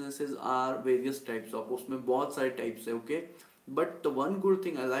 Online businesses are various types of, उसमें बहुत सारे types है, okay। But the one good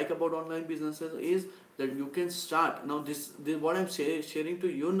thing I like about online businesses is that you can start now. This what I'm sharing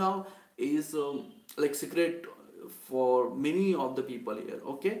to you now is like secret for many of the people here,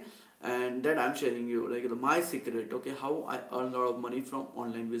 okay। And that I'm sharing you like my secret, okay, how I earn a lot of money from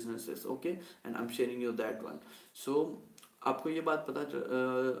online businesses, okay, and I'm sharing you that one। So आपको ये बात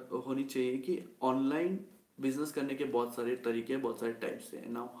पता होनी चाहिए कि online business करने के बहुत सारे तरीके, बहुत सारे टाइप्स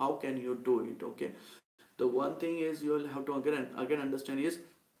हैं। Now how can you do it, okay. तो one thing is you will have to again understand is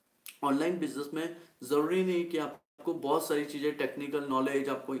online business में जरूरी नहीं कि आपको बहुत सारी चीजें टेक्निकल नॉलेज,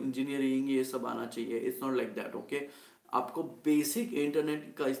 आपको इंजीनियरिंग ये सब आना चाहिए, it's not like that, okay. आपको बेसिक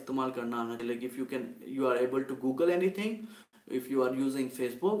इंटरनेट का इस्तेमाल करना आना चाहिए। If you can, you are able to Google anything, if you are using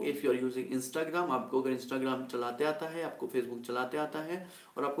Facebook, if you are using Instagram, आपको अगर इंस्टाग्राम चलाते आता है, आपको फेसबुक चलाते आता है,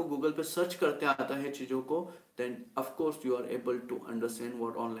 और आपको गूगल पे सर्च करते आता है चीजों को, then of course you are able to understand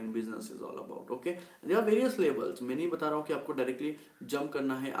what online business is all about, okay। there are various levels, मैं नहीं बता रहा हूँ कि आपको डायरेक्टली जंप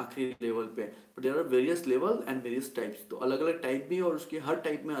करना है आखिरी लेवल पे, but there are various level and various types, तो अलग अलग टाइप भी है और उसके हर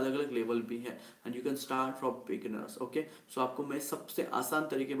टाइप में अलग अलग लेवल भी है, and you can start from beginners, okay। so आपको मैं सबसे आसान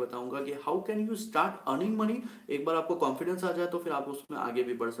तरीके बताऊंगा कि how can you start earning money। एक बार आपको कॉन्फिडेंस आ जाए तो फिर आप उसमें आगे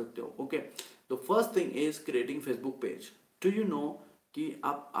भी बढ़ सकते हो, okay। तो first thing is creating Facebook page. Do you know कि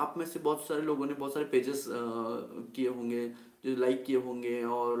आप में से बहुत सारे लोगों ने बहुत सारे पेजेस किए होंगे, जो लाइक किए होंगे,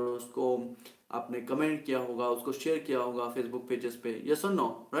 और उसको आपने कमेंट किया होगा, उसको शेयर किया होगा फेसबुक पेजेस पे, यस और नो,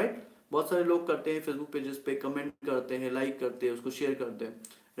 राइट। बहुत सारे लोग करते हैं फेसबुक पेजेस पे, कमेंट करते हैं, लाइक करते हैं, उसको शेयर करते हैं,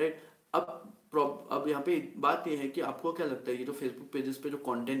 राइट। अब यहाँ पे बात ये है कि आपको क्या लगता है, ये जो फेसबुक पेजेस पे जो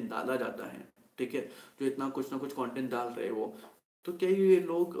कंटेंट डाला जाता है, ठीक है, जो इतना कुछ ना कुछ कंटेंट डाल रहे हैं वो, तो क्या ये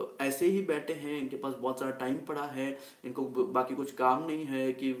लोग ऐसे ही बैठे हैं, इनके पास बहुत सारा टाइम पड़ा है, इनको बाकी कुछ काम नहीं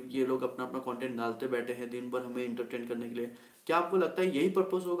है कि ये लोग अपना अपना कंटेंट डालते बैठे हैं दिन भर हमें इंटरटेन करने के लिए? क्या आपको लगता है यही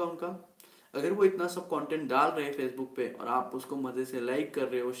पर्पस होगा उनका? अगर वो इतना सब कंटेंट डाल रहे हैं फेसबुक पे और आप उसको मजे से लाइक कर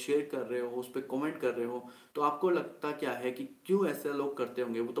रहे हो, शेयर कर रहे हो, उस पर कमेंट कर रहे हो, तो आपको लगता क्या है कि क्यों ऐसे लोग करते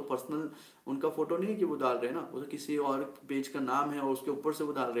होंगे? वो तो पर्सनल उनका फोटो नहीं है कि वो डाल रहे हैं ना, वो तो किसी और पेज का नाम है और उसके ऊपर से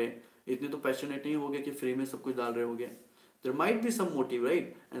वो डाल रहे हैं। इतने तो पैशनेट नहीं हो गए कि फ्री में सब कुछ डाल रहे होंगे। There might be some motive, right?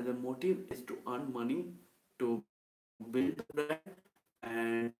 And the motive is to earn money, to build the brand,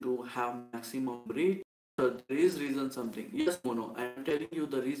 and to have maximum reach. So there is reason something. Yes, Mono, I am telling you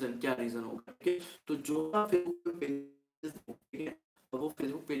the reason. क्या reason होगा? Okay? तो जो आप Facebook pages देखते हैं, वो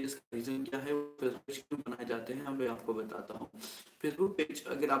Facebook pages का reason क्या है, वो फेसबुक पेज क्यों बनाए जाते हैं, मैं आपको बताता हूँ। फेसबुक पेज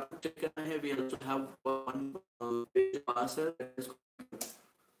अगर आपको चेक करना है, we also have one page ourselves,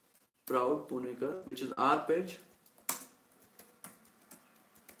 Proud Punekar, which is our page.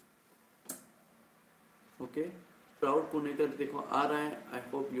 Okay, proud Punekar देखो आ रहा है, I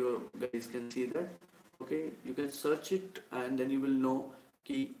hope you guys can see that, okay. You can search it and then you will know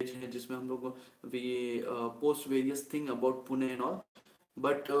कि page है जिसमें हम लोग we post various thing about Pune and all,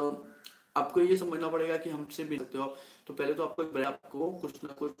 but आपको ये समझना पड़ेगा कि हमसे भी सकते हो आप। तो पहले तो आपको आपको कुछ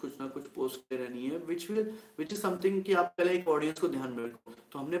ना कुछ पोस्ट करते रहनी है, विच इज समथिंग कि आप पहले एक ऑडियंस को ध्यान में रखो।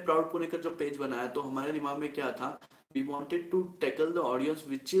 तो हमने प्राउड पुणे का जो पेज बनाया, तो हमारे दिमाग में क्या था, we wanted to tackle the audience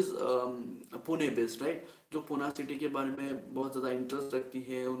which is Pune based, right, जो पुणे सिटी के बारे में बहुत ज्यादा इंटरेस्ट रखती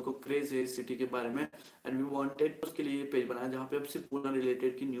है, उनको क्रेज है इस सिटी के बारे में, एंड वी वांटेड उसके लिए पेज बनाया जहाँ पे अब सिर्फ पुणे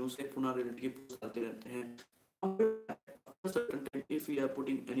रिलेटेड की न्यूज है, पुणे रिलेटेड की पोस्ट आते रहते हैं। If we are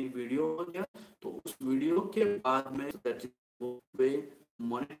putting any video here, तो उस वीडियो के बाद में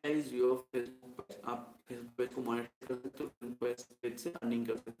मोनेटाइज योर फेसबुक पेज, आप फेसबुक पेज को मोनेटाइज कर सकते हो, फेसबुक पेज से अर्निंग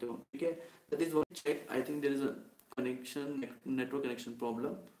कर सकते हो, ठीक है। That is what check. I think there is a connection network connection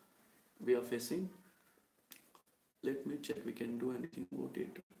problem we are facing. Let me check we can do anything about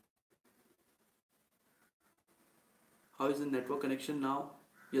it. How is the network connection now?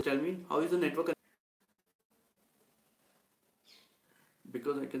 You tell me, how is the network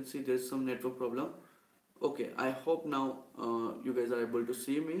because I can see there's some network problem. Okay, I hope now you guys are able to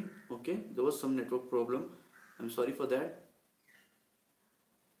see me. Okay, there was some network problem, I'm sorry for that.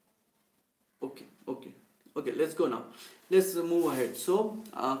 Okay, let's go now, let's move ahead. So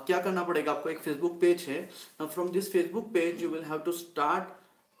क्या करना पड़ेगा आपको, एक Facebook page है, from this Facebook page you will have to start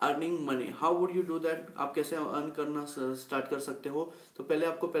earning money. How would you do that? आप कैसे earn करना start कर सकते हो? तो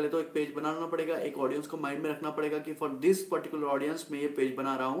पहले तो एक पेज बनाना पड़ेगा, एक ऑडियंस को माइंड में रखना पड़ेगा कि फॉर दिस पर्टिकुलर ऑडियंस मैं ये पेज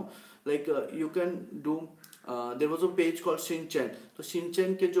बना रहा हूँ। Like you can do their was a page called Shinchan, तो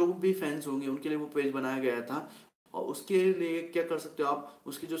शिनचैन के जो भी फैंस होंगे उनके लिए वो पेज बनाया गया था। और उसके लिए क्या कर सकते हो आप,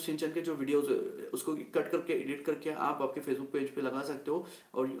 उसकी जो शिनचैन के जो वीडियोस उसको कट करके एडिट करके आप आपके फेसबुक पेज पे लगा सकते हो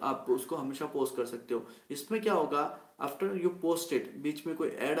और आप उसको हमेशा पोस्ट कर सकते हो। इसमें क्या होगा, आफ्टर यू पोस्ट इट, बीच में कोई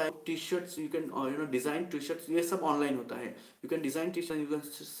ऐड आए, T shirts you can design T shirts, ये सब ऑनलाइन होता है, you can design T shirt, you can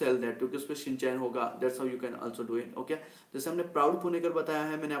sell that, क्योंकि उस पर शिनचैन होगा, that's how you can also do it, okay. जैसे हमने प्राउड पुणेकर बताया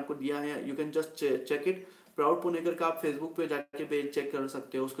है, मैंने आपको दिया है, you can just check it. Proud Punekar का आप फेसबुक पे जाके पेज चेक कर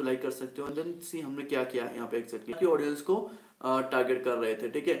सकते हो, उसको लाइक कर सकते हो, देन सी हमने क्या किया है यहाँ पे एग्जैक्टली कि ऑडियंस को टारगेट कर रहे थे,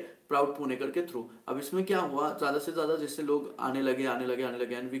 ठीक है, प्राउड पुणे करके थ्रू। अब इसमें क्या हुआ, ज़्यादा से ज़्यादा जिससे लोग आने लगे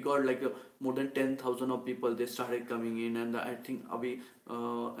and we got like more than 10,000 of people they started coming in, and I think अभी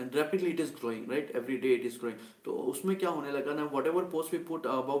and rapidly it is growing, right, every day it is growing. तो उसमें क्या होने लगा ना, whatever post we put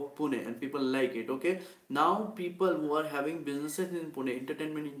about Pune and people like it, okay, now people who are having businesses in Pune,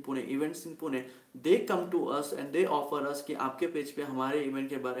 entertainment in Pune, events in Pune, they come to us and they offer us कि आपके page पे हमारे event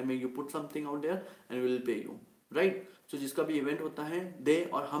के बारे में you put something out there and we will pay you, right. सो जिसका भी event होता है दे,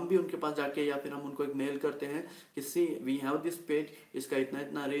 और हम भी उनके पास जाके या फिर हम उनको एक मेल करते हैं कि सी वी हैव दिस पेज, इसका इतना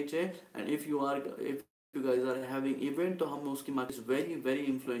इतना रीच है, and if you guys are having event, तो हम उसकी market is very very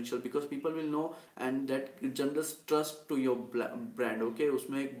influential because people will know and that generous trust to your brand, okay.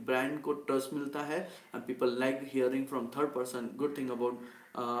 उसमें एक ब्रांड को ट्रस्ट मिलता है and people like hearing from third person good thing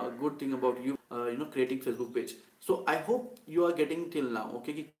about you, you know, creating Facebook page. So I hope you are getting till now,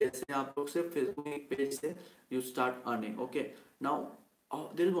 okay, कि कैसे आप लोग से फेसबुक पेज से you start earning, okay. Now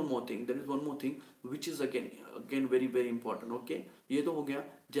there is one more thing which is again very very important, okay। ये तो हो गया,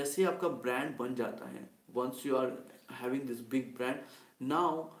 जैसे आपका ब्रांड बन जाता है, once you are having this big brand,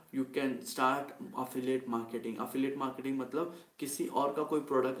 now you can start affiliate marketing मतलब किसी और का कोई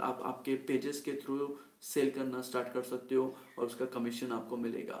प्रोडक्ट आप आपके पेजेस के थ्रू सेल करना स्टार्ट कर सकते हो और उसका कमीशन आपको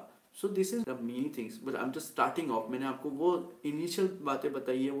मिलेगा। So this is the many things, but I am just starting of. मैंने आपको वो इनिशियल बातें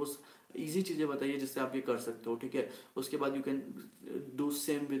बताई है, वो इजी चीज़ें बताइए जिससे आप ये कर सकते हो, ठीक है। उसके बाद you can do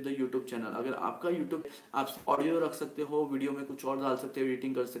same with the YouTube channel. अगर आपका यूट्यूब, आप ऑडियो रख सकते हो, वीडियो में कुछ और डाल सकते हो,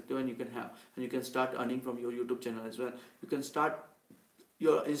 एडिटिंग कर सकते हो, and you can start earning from your YouTube channel as well. You can start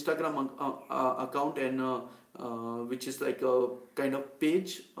your Instagram account and which is like a kind of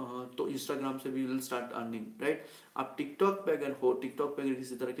page, तो Instagram से भी will start earning, right। आप TikTok पे अगर हो, TikTok पे अगर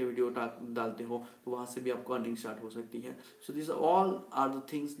किसी तरह के वीडियो डालते हो तो वहाँ से भी आपको अर्निंग स्टार्ट हो सकती है। So this all are the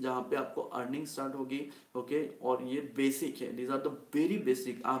things जहाँ पे आपको अर्निंग स्टार्ट होगी, ओके। और ये बेसिक है, this are the very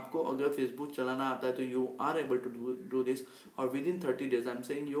basic. आपको अगर फेसबुक चलाना आता है तो you are able to do this, और with in 30 days, I am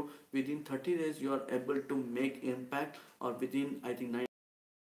saying you, with in 30 days you are able to make impact, और विद इन आई थिंक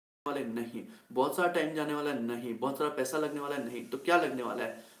वाले नहीं, बहुत सारा टाइम जाने वाला नहीं, बहुत सारा पैसा लगने वाला नहीं, तो क्या लगने वाला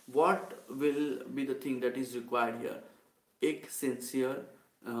है, what will be the thing that is required here, एक सिंसियर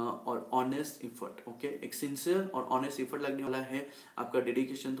और ऑनेस्ट इफर्ट, ओके। एक सिंसियर और ऑनेस्ट इफर्ट लगने वाला है, आपका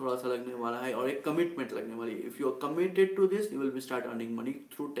डेडिकेशन थोड़ा सा लगने वाला है, और एक कमिटमेंट लगने वाली है। If you are committed to this, you will be start earning money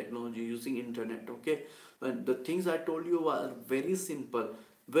through technology using internet, okay. The things I told you are very simple,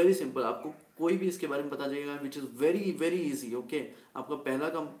 very simple. आपको कोई भी इसके बारे में पता चलेगा, which is very very easy, okay. आपका पहला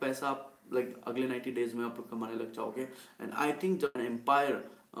कम पैसा आप लाइक अगले 90 days में आप लोग कमाने लग जाओगे, एंड आई थिंक जब empire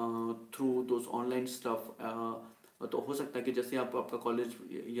through those online stuff, तो हो सकता है कि जैसे आप आपका कॉलेज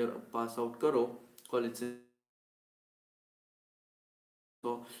ईयर पास आउट करो कॉलेज से,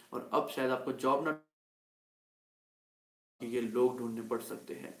 तो और अब शायद आपको जॉब ना, ये लोग ढूंढने पड़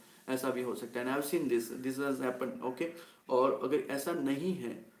सकते हैं, ऐसा भी हो सकता है। I have seen this has happen, okay. और अगर ऐसा नहीं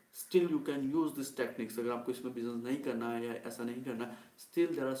है, still you can use this techniques. अगर आपको इसमें बिजनेस नहीं करना है या ऐसा नहीं करना, still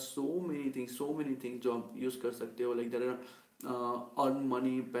there are so many things जो आप यूज कर सकते हो, like there are earn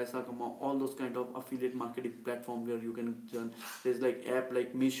money, पैसा कमाओ, all those kind of affiliate marketing platform where you can जर्न। There is like app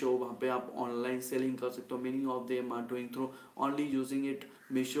like Meesho, वहाँ पे आप ऑनलाइन सेलिंग कर सकते हो। Many of them are doing through only using it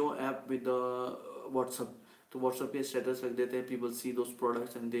Meesho app with WhatsApp. तो WhatsApp पे स्टेटस रख देते हैं, people see those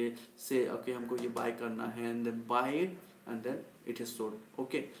products and they से ओके हमको ये बाय करना है, and then bye it and then it is sold,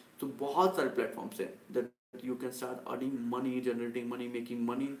 okay. तो बहुत सारे प्लेटफॉर्म्स है that you can start earning money, generating money, making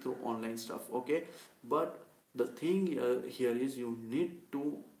money through online stuff, okay। But the thing here is you need to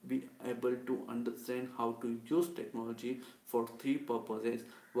be able to understand how to use technology for three purposes: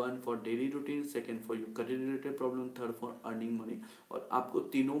 one for daily routine, second for your career related problem, third for earning money। और आपको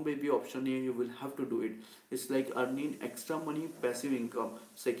तीनों में भी option है, you will have to do it। It's like earning extra money, passive income।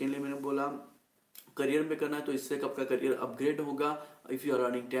 Secondly मैंने बोला career में करना है, तो इससे आपका करियर अपग्रेड होगा। If you are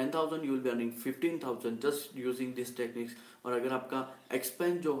earning 10,000 you will be earning 15,000 just using this techniques. और अगर आपका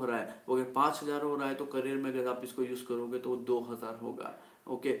एक्सपेंस जो हो रहा है वो अगर 5,000 हो रहा है, तो करियर में अगर आप इसको यूज़ करोगे तो वो 2,000 होगा,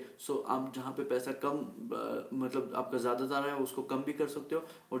 ओके। सो आप जहाँ पे पैसा कम मतलब आपका ज़्यादा जा रहा है उसको कम भी कर सकते हो,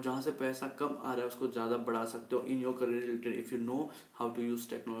 और जहाँ से पैसा कम आ रहा है उसको ज़्यादा बढ़ा सकते हो in your career related, if you know how to use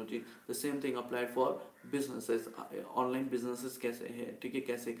technology. The same thing applied for businesses, online businesses कैसे है, ठीक है,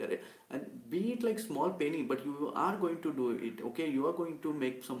 कैसे करें, and be it like small penny, but you are going to do it, okay, you are going to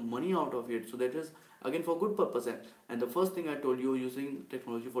make some money out of it, so that is again for good purpose। And the first thing I told you, using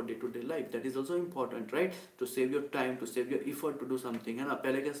technology for day to day life, that is also important, right, to save your time, to save your effort to do something, है ना।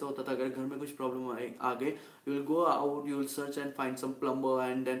 पहले कैसा होता था, अगर घर में कुछ प्रॉब्लम आ गए, you will go out, you will search and find some plumber,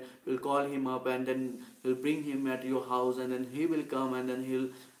 and then you will call him up, and then you will bring him at your house, and then he will come, and then he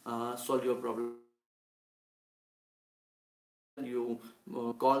will solve your problem। you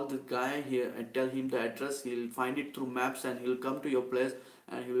call the guy here and tell him the address. He'll find it through maps and he'll come to your place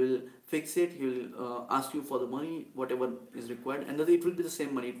and he will fix it. He will ask you for the money whatever is required, and then it will be the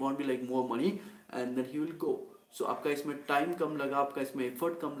same money, it won't be like more money, and then he will go. सो आपका इसमें time कम लगा, आपका इसमें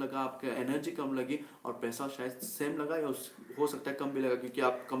effort कम लगा, आपका energy कम लगी, और पैसा शायद सेम लगा या हो सकता है कम भी लगा, क्योंकि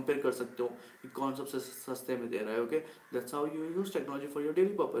आप कंपेयर कर सकते हो कि कौन सबसे सस्ते में दे रहा है. Okay, that's how you use technology for your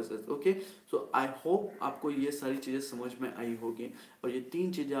daily purposes. Okay, so I hope आपको ये सारी चीज़ें समझ में आई होगी, और ये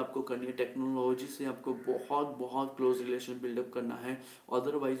 3 चीज़ें आपको करनी है. टेक्नोलॉजी से आपको बहुत बहुत क्लोज रिलेशन बिल्डअप करना है,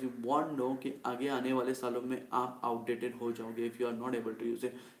 अदरवाइज यू वॉन्ट नो कि आगे आने वाले सालों में आप आउटडेटेड हो जाओगे if you are not able to use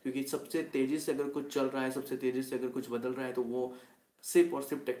it. क्योंकि सबसे तेज़ी से अगर कुछ चल रहा है, सबसे तेज़ी से अगर कुछ बदल रहा है, तो वो सिर्फ और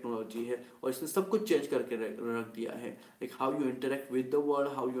सिर्फ टेक्नोलॉजी है, और इसने सब कुछ चेंज करके रख दिया है. Like how you interact with the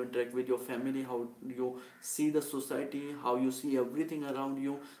world, how you interact with your family, how you see the society, how you see everything around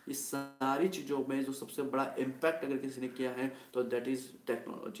you. इस सारी चीज़ों में जो सबसे बड़ा इम्पैक्ट अगर किसी ने किया है तो that is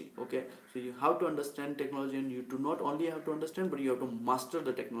technology. Okay, so you have to understand technology, and you do not only have to understand but you have to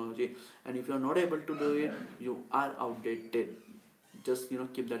master the technology. And if you are not able to do it, you are outdated. Just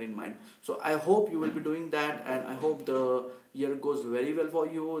keep that in mind. So I hope you will be doing that, and I hope the year goes very well for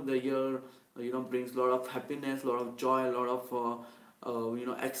you. The year brings a lot of happiness, a lot of joy, a lot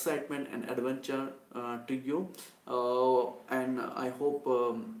of excitement and adventure to you. And I hope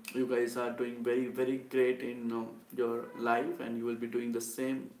you guys are doing very very great in your life, and you will be doing the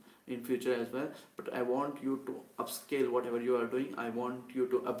same in future as well. But I want you to upscale whatever you are doing. I want you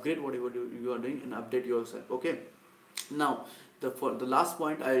to upgrade whatever you are doing, and update yourself. Okay, now for the last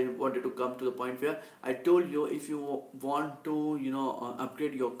point, I wanted to come to the point where I told you, if you want to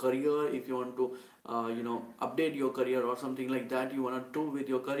upgrade your career, if you want to update your career or something like that you want to do with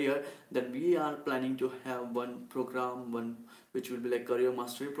your career, then we are planning to have one program, one which will be like career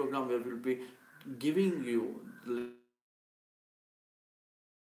mastery program, where we'll be giving you,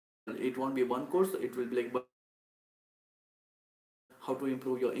 it won't be one course, it will be like how to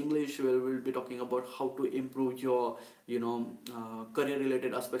improve your English, where we'll be talking about how to improve your career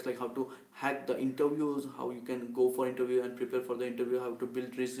related aspects, like how to hack the interviews, how you can go for interview and prepare for the interview, how to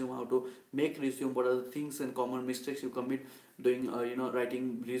build resume, how to make resume, what are the things and common mistakes you commit doing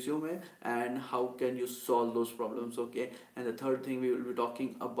writing resume, and how can you solve those problems. Okay, and the third thing, we will be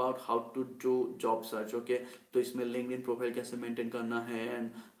talking about how to do job search. Okay, तो इसमें LinkedIn profile कैसे maintain करना है,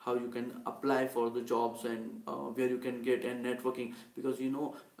 and how you can apply for the jobs, and where you can get, and networking, because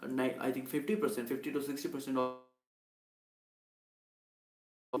I think 50%, 50 to 60% of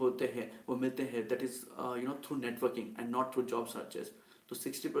होते हैं वो मिलते हैं, that is through networking and not through job searches. तो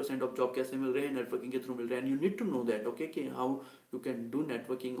 60% of job कैसे मिल रहे हैं, networking के थ्रू मिल रहे हैं, and you need to know that. Okay, कि how you can do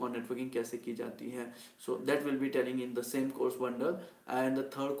networking, और नेटवर्किंग कैसे की जाती है. So that will be telling in the same course bundle. And the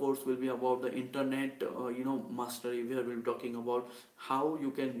third course will be about the internet mastery, where we'll be talking about how you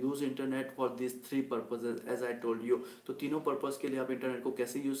can use internet for these 3 purposes as I told you. तो तीनों purpose के लिए आप internet को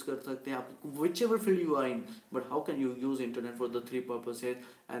कैसे use कर सकते हैं, आप whichever field you are in, but how can you use internet for the 3 purposes.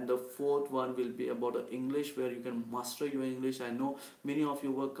 And the fourth one will be about English, where you can master your English. I know many of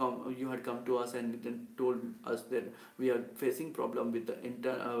you you had come to us and then told us that we are facing problem with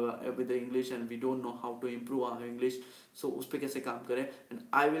the English, and we don't know how to improve our English. So उस पे कैसे काम करें, and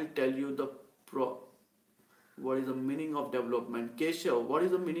I will tell you the what is the meaning of development. Keshav, what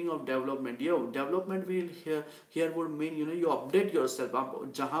is the meaning of development? Development will here would mean you update yourself. आप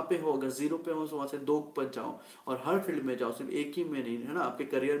जहाँ पे हो, अगर 0 पे हो तो वहाँ से 2 पर जाओ, और हर फील्ड में जाओ, सिर्फ एक ही में नहीं, है ना. आपके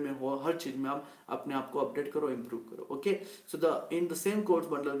करियर में हो, हर चीज में आप अपने आप को अपडेट करो, इम्प्रूव करो. Okay, so in the same course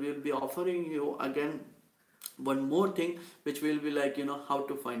bundle we will be offering you again one more thing, which will be like how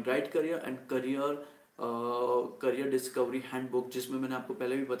to find right career, and career discovery handbook, जिसमें मैंने आपको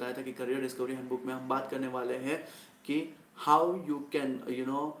पहले भी बताया था कि करियर डिस्कवरी हैंडबुक में हम बात करने वाले हैं कि हाउ यू कैन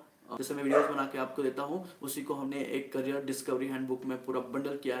जैसे मैं वीडियोस बना के आपको देता हूँ, उसी को हमने एक करियर डिस्कवरी हैंडबुक में पूरा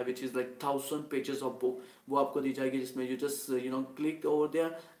बंडल किया है, which is like 1000 pages of book. वो आपको दी जाएगी, जिसमें you just click over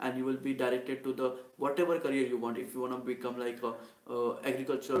there and you will be directed to the what ever career you want. If you want to become like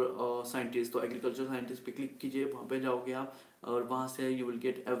agriculture scientist, तो agriculture scientist पे click कीजिए, वहाँ पे जाओगे आप, और वहाँ से you will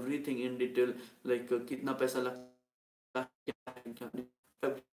get everything in detail, like कितना पैसा लगता है,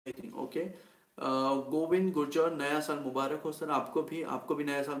 एवरीथिंग. ओके, गोविंद गुर्जर, नया साल मुबारक हो सर. आपको भी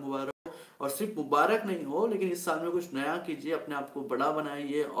नया साल मुबारक हो, और सिर्फ मुबारक नहीं हो, लेकिन इस साल में कुछ नया कीजिए, अपने आप को बड़ा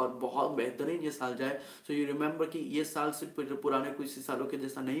बनाइए, और बहुत बेहतरीन ये साल जाए. सो यू रिमेंबर कि ये साल सिर्फ पुराने कुछ सालों के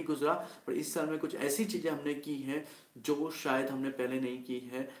जैसा नहीं गुजरा, पर इस साल में कुछ ऐसी चीज़ें हमने की हैं जो शायद हमने पहले नहीं की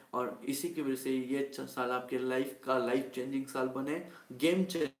है, और इसी की वजह से ये साल आपके लाइफ चेंजिंग साल बने, गेम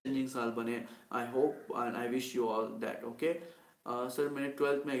चेंजिंग साल बने. I hope and I wish you all that. Okay sir, मैंने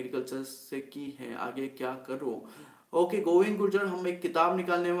 12th में एग्रीकल्चर से की है, आगे क्या करूँ. ओके गोविंद गुर्जर, हम एक किताब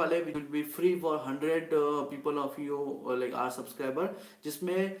निकालने वाले हैं, will be free for 100 people of you like are subscriber,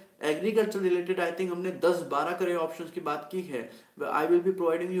 जिसमें एग्रीकल्चर रिलेटेड आई थिंक हमने 10-12 करियर ऑप्शंस की बात की है। I will be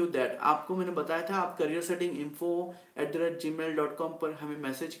providing you that. आपको मैंने बताया था आप करियर सेटिंग info@gmail.com पर हमें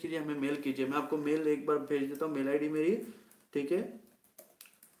मैसेज कीजिए, हमें मेल कीजिए। मैं आपको मेल एक बार भेज देता हूँ, मेल आईडी मेरी, ठीक है,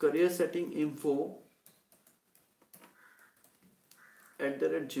 करियर सेटिंग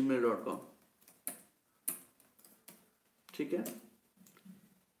info@gmail.com, ठीक है,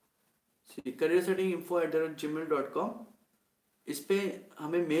 करियर सेटिंग info@gmail.com। इस पे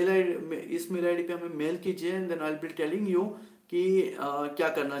हमें मेल आई, इस मेल आईडी पे हमें मेल कीजिए and then I will be telling you कि क्या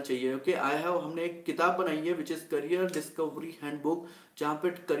करना चाहिए। ओके आई हैव, हमने एक किताब बनाई है which is career discovery handbook, जहाँ पे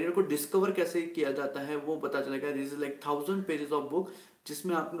करियर को डिस्कवर कैसे किया जाता है वो पता चलेगा। This is like 1000 pages of book,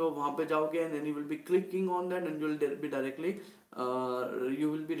 जिसमें आप लोग वहाँ पे जाओगे and then you will be clicking on that and you will be directly you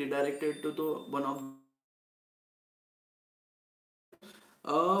will be redirected to the one of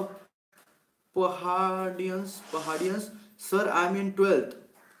पहाड़ियंस। Sir I am in 12th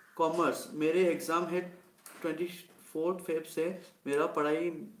commerce, मेरे exam है 24 Feb से, मेरा पढ़ाई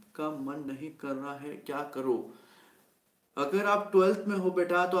का मन नहीं कर रहा है, क्या करूं? अगर आप 12th में हो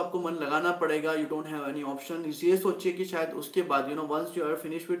बेटा तो आपको मन लगाना पड़ेगा, you don't have any option. ये सोचिए कि शायद उसके बाद once you are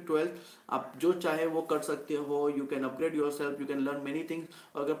finish with 12th आप जो चाहे वो कर सकते हो, you can upgrade your self, you can learn many things.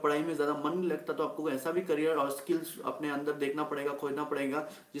 अगर पढ़ाई में ज़्यादा मन नहीं लगता तो आपको ऐसा भी करियर और स्किल्स अपने अंदर देखना पड़ेगा, खोजना पड़ेगा,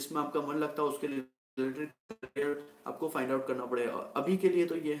 जिसमें आपका मन लगता है उसके लिए रिलेटेड करियर आपको फाइंड आउट करना पड़ेगा। अभी के लिए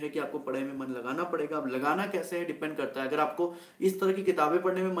तो ये है कि आपको पढ़ाई में मन लगाना पड़ेगा। अब लगाना कैसे है डिपेंड करता है। अगर आपको इस तरह की किताबें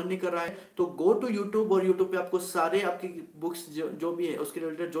पढ़ने में मन नहीं कर रहा है तो गो टू यूट्यूब, और यूट्यूब पे आपको सारे आपकी बुक्स जो भी है उसके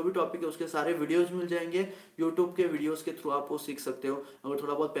रिलेटेड जो भी टॉपिक है उसके सारे वीडियोस मिल जाएंगे। यूट्यूब के वीडियोस के थ्रू आप वो सीख सकते हो। अगर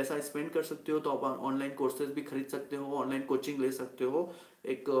थोड़ा बहुत पैसा स्पेंड कर सकते हो तो आप ऑनलाइन कोर्सेज भी खरीद सकते हो, ऑनलाइन कोचिंग ले सकते हो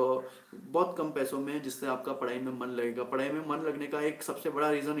एक बहुत कम पैसों में, जिससे आपका पढ़ाई में मन लगेगा। पढ़ाई में मन लगने का एक सबसे बड़ा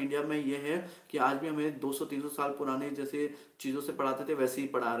रीज़न इंडिया में ये है कि आज भी हमें 200-300 साल पुराने जैसे चीज़ों से पढ़ाते थे वैसे ही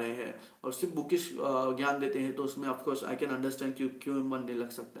पढ़ा रहे हैं, और सिर्फ बुकिश ज्ञान देते हैं, तो उसमें ऑफकोर्स आई कैन अंडरस्टैंड क्यों मन नहीं लग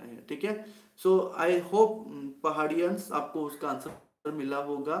सकता है, ठीक है। सो आई होप पहाड़ियंस आपको उसका आंसर मिला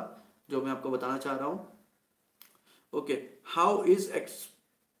होगा जो मैं आपको बताना चाह रहा हूँ। Okay, how is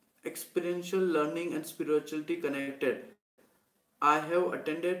experiential learning and spirituality connected? I have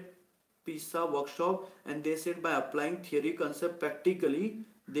attended PISA workshop and they said by applying theory concept practically,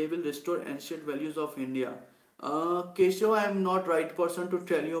 they will restore ancient values of India. Keshav, I am not right person to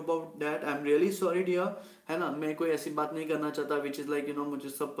tell you about that, I am really sorry dear, है ना। मैं कोई ऐसी बात नहीं करना चाहता which is like मुझे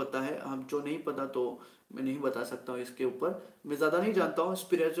सब पता है, हम जो नहीं पता तो मैं नहीं बता सकता हूँ इसके ऊपर। मैं ज़्यादा नहीं जानता हूँ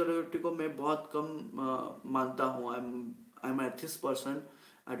स्पिरिचुअलिटी को, मैं बहुत कम मानता हूँ। I am atheist person,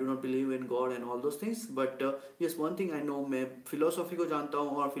 I do not believe in God and all those things, but yes one thing I know, मैं फिलोसॉफी को जानता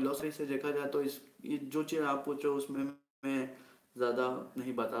हूँ, और फिलोसफी से देखा जाए तो इस जो चीज़ आप पूछ रहे हो उसमें मैं ज़्यादा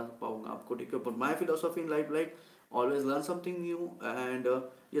नहीं बता पाऊंगा आपको, ठीक है। But my philosophy in life like always learn something new and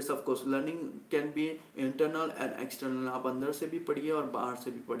yes of course learning can be internal and external. आप अंदर से भी पढ़िए और बाहर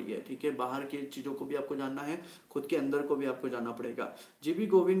से भी पढ़िए, ठीक है। बाहर की चीज़ों को भी आपको जानना है, खुद के अंदर को भी आपको जानना पड़ेगा। जीबी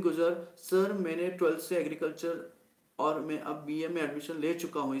गोविंद गुजर, सर मैंने 12th से एग्रीकल्चर और मैं अब बीए में एडमिशन ले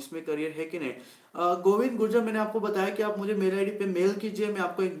चुका हूँ, इसमें करियर है कि नहीं? गोविंद गुर्जर, मैंने आपको बताया कि आप मुझे मेल आईडी पे मेल कीजिए, मैं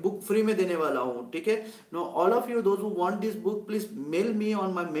आपको एक बुक फ्री में देने वाला हूँ, ठीक है। Know all of you those who want this book please mail me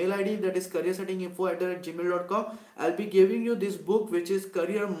on my mail ID that is careersettinginfo@gmail.com। I will be giving you this book which is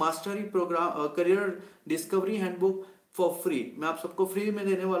career mastery programme, career discovery handbook for free. मैं आप सबको free में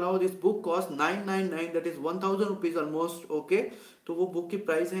देने वाला हूँ। This book cost 999, that is 1000 rupees almost, okay. तो वो book की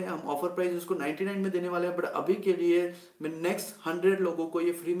प्राइस है, हम ऑफर प्राइस उसको 99 में देने वाले हैं, बट अभी के लिए मैं नेक्स्ट 100 लोगों को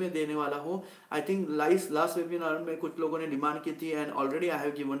ये फ्री में देने वाला हूँ। आई थिंक लास्ट वेबिनार में कुछ लोगों ने डिमांड की थी and already I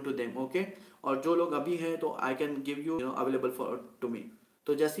have given to them, okay. और जो लोग अभी हैं तो I can give you available for to me.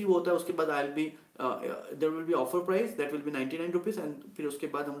 तो जैसे ही वो होता है उसके बाद I will be there will be offer price that will be 99 rupees, and फिर उसके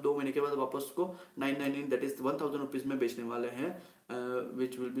बाद हम 2 महीने के बाद वापस उसको 999 दैट इज 1000 रुपीज में बेचने वाले हैं,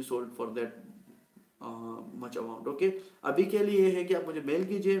 which will be sold for that much amount, okay. अभी के लिए ये है कि आप मुझे मेल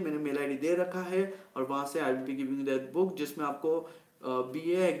कीजिए, मैंने मेल आईडी दे रखा है, और वहां से I will be giving that book जिसमें आपको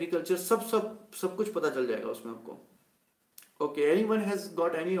बीए एग्रीकल्चर सब कुछ पता चल जाएगा उसमें आपको, okay. Anyone has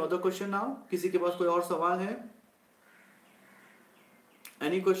got any other question now? किसी के पास कोई और सवाल है?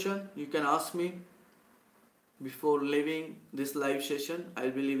 Any question you can ask me before living this live session. I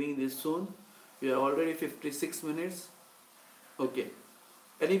will be living this soon, we are already 56 minutes, okay.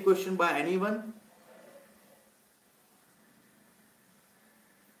 Any question by anyone?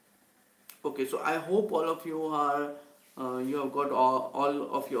 Okay, so I hope all of you are you have got all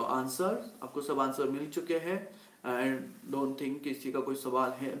of your answers. आपको सब answer मिल चुके हैं, and don't think किसी का कोई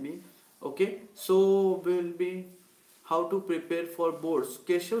सवाल है अभी, okay. So we'll be how to prepare for boards,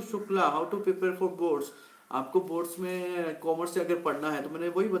 Keshav Shukla, how to prepare for boards. आपको बोर्ड्स में कॉमर्स से अगर पढ़ना है तो मैंने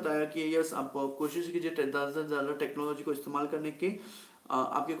वही बताया कि यस आप कोशिश कीजिए ज़्यादा से ज़्यादा टेक्नोलॉजी को इस्तेमाल करने की।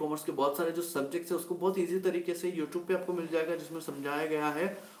 आपके कॉमर्स के बहुत सारे जो सब्जेक्ट्स है उसको बहुत इजी तरीके से यूट्यूब पे आपको मिल जाएगा जिसमें समझाया गया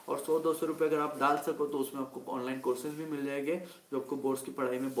है। और 100-200 रुपये अगर आप डाल सको तो उसमें आपको ऑनलाइन कोर्सेज भी मिल जाएंगे जो आपको बोर्ड्स की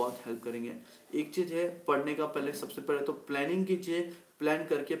पढ़ाई में बहुत हेल्प करेंगे। एक चीज़ है पढ़ने का, पहले सबसे पहले तो प्लानिंग कीजिए, प्लान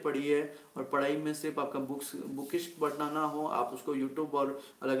करके पढ़िए। और पढ़ाई में सिर्फ आपका बुकिश पढ़ना ना हो, आप उसको यूट्यूब और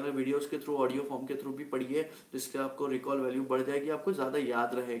अलग अलग वीडियोस के थ्रू, ऑडियो फॉर्म के थ्रू भी पढ़िए, जिससे आपको रिकॉल वैल्यू बढ़ जाएगी, आपको ज़्यादा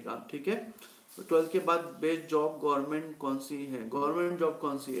याद रहेगा। ठीक है। तो 12th के बाद बेस्ट जॉब गवर्नमेंट कौन सी है, गवर्नमेंट जॉब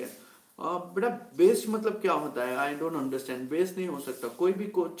कौन सी है? बेटा बेस्ट मतलब क्या होता है? I don't understand. बेस्ट नहीं हो सकता, कोई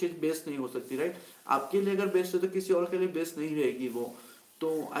भी चीज बेस्ट नहीं हो सकती, राइट? आपके लिए अगर बेस्ट है तो किसी और के लिए बेस्ट नहीं रहेगी वो।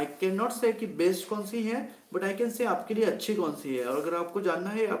 तो आई कैन नॉट से कि बेस्ट कौन सी है, बट आई कैन से आपके लिए अच्छी कौन सी है। और अगर आपको जानना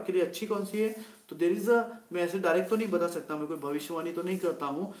है आपके लिए अच्छी कौन सी है तो देर इज अ, मैं ऐसे डायरेक्ट तो नहीं बता सकता, मैं कोई भविष्यवाणी तो नहीं करता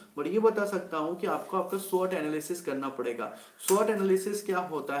हूँ, बट ये बता सकता हूँ कि आपको आपका स्वॉट एनालिसिस करना पड़ेगा। स्वॉट एनालिसिस क्या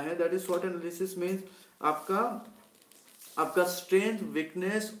होता है? दैट इज स्वॉट एनालिसिस मीन्स आपका आपका स्ट्रेंथ,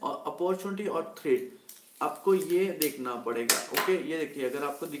 वीकनेस और अपॉर्चुनिटी और थ्रेट, आपको ये देखना पड़ेगा। ओके, ये देखिए अगर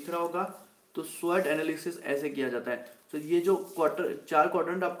आपको दिख रहा होगा तो स्वॉट एनालिसिस ऐसे किया जाता है। तो ये जो चार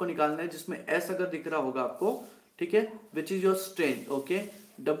क्वाड्रेंट आपको निकालना है जिसमें एस अगर दिख रहा होगा आपको, ठीक है, which is your strength, okay,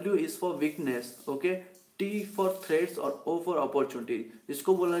 W is for weakness, okay, T for threats और ओ फॉर अपॉर्चुनिटी,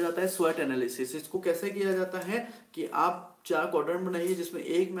 इसको बोला जाता है स्वॉट एनालिसिस। इसको कैसे किया जाता है कि आप चार क्वाड्रेंट बनाइए जिसमें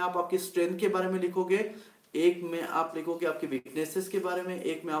एक में आप आपकी स्ट्रेंथ के बारे में लिखोगे, एक में आप लिखोगे आपके वीकनेसेस के बारे में,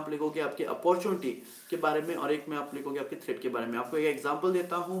 एक में आप लिखोगे आपके अपॉर्चुनिटी के बारे में, और एक में आप लिखोगे आपके थ्रेट के बारे में। आपको एक एग्जांपल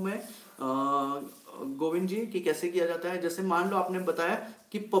देता हूं मैं गोविंद जी कि कैसे किया जाता है। जैसे मान लो आपने बताया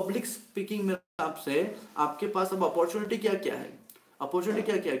कि पब्लिक स्पीकिंग में आपसे, आपके पास अब अपॉर्चुनिटी क्या क्या है, अपॉर्चुनिटी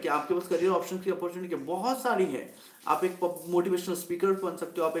क्या क्या है कि आपके पास करियर ऑप्शन की अपॉर्चुनिटी बहुत सारी है। आप एक मोटिवेशनल स्पीकर बन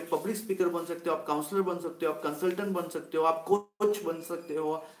सकते हो, आप एक पब्लिक स्पीकर बन सकते हो, आप काउंसलर बन सकते हो, आप कंसल्टेंट बन सकते हो, आप कोच बन सकते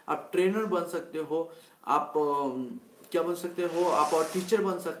हो, आप ट्रेनर बन सकते हो, आप क्या बन सकते हो, आप और टीचर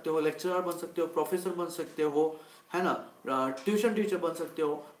बन सकते हो, लेक्चरर बन सकते हो, प्रोफेसर बन सकते हो, है ना, ट्यूशन टीचर बन सकते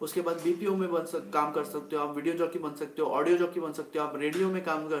हो। उसके बाद बीपीओ में काम कर सकते हो, आप वीडियो जॉकी बन सकते हो, ऑडियो जॉकी बन सकते हो, आप रेडियो में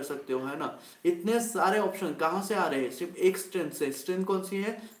काम कर सकते हो, है ना। इतने सारे ऑप्शन कहाँ से आ रहे हैं? सिर्फ एक स्ट्रेंथ से। स्ट्रेंथ कौन सी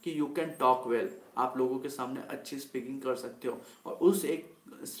है कि यू कैन टॉक वेल, आप लोगों के सामने अच्छी स्पीकिंग कर सकते हो, और उस एक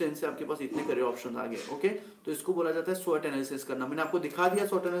स्ट्रेंथ से आपके पास इतने करियर ऑप्शन आ गए। ओके, तो इसको बोला जाता है स्वॉट एनालिसिस करना। मैंने आपको दिखा दिया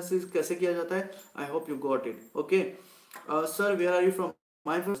स्वॉट एनालिसिस कैसे किया जाता है। I hope you got it. Okay sir, where are you from?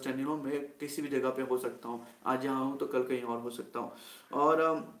 My first and मैं किसी भी जगह पे हो सकता हूँ, आज यहाँ हूँ तो कल कहीं और हो सकता हूँ।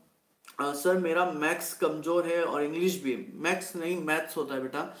 और सर मेरा मैथ्स कमजोर है और इंग्लिश भी। मैथ्स नहीं, मैथ्स होता है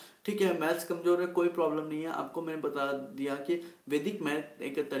बेटा, ठीक है, मैथ्स कमजोर है, कोई प्रॉब्लम नहीं है। आपको मैंने बता दिया कि वैदिक मैथ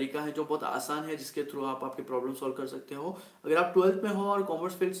एक तरीका है जो बहुत आसान है, जिसके थ्रू आप आपके प्रॉब्लम सॉल्व कर सकते हो। अगर आप 12th में हो और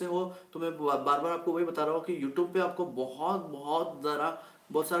कॉमर्स फील्ड से हो तो मैं बार बार आपको वही बता रहा हूँ कि यूट्यूब पे आपको बहुत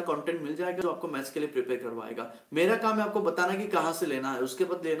सारा कंटेंट मिल जाएगा जो आपको मैथ्स के लिए प्रिपेयर करवाएगा। मेरा काम है आपको बताना कि कहाँ से लेना है, उसके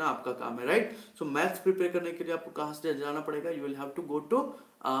बाद लेना आपका काम है, राइट। सो मैथ्स प्रिपेयर करने के लिए आपको कहाँ से जाना पड़ेगा? You will have to go to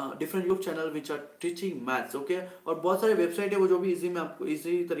different YouTube channel which are teaching maths, okay. और बहुत सारे वेबसाइट है वो जो भी इजी में आपको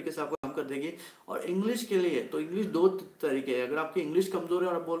इजी तरीके से आपको काम कर देगी। और इंग्लिश के लिए तो इंग्लिश दो तरीके है। अगर आपकी इंग्लिश कमजोर है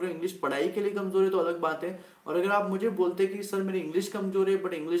और आप बोल रहे हो इंग्लिश पढ़ाई के लिए कमजोर है तो अलग बात है। और अगर आप मुझे बोलते हैं कि सर मेरी इंग्लिश कमजोर है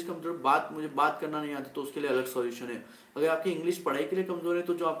बट इंग्लिश कमजोर मुझे बात करना नहीं आता, तो उसके लिए अलग सॉल्यूशन है। अगर आपकी इंग्लिश पढ़ाई के लिए कमजोर है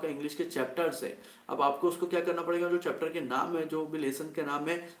तो जो आपका इंग्लिश के चैप्टर्स है, अब आपको उसको क्या करना पड़ेगा, जो चैप्टर के नाम है, जो भी लेसन के नाम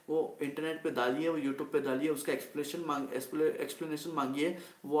है, वो इंटरनेट पे डालिए, वो यूट्यूब पे डालिए, उसका एक्सप्लेनेशन मांगिए,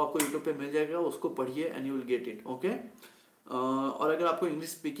 वो आपको यूट्यूब पे मिल जाएगा, उसको पढ़िए and you will get it, okay. और अगर आपको इंग्लिश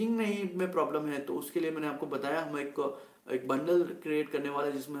स्पीकिंग नहीं में प्रॉब्लम है तो उसके लिए मैंने आपको बताया, हम एक बंडल क्रिएट करने वाला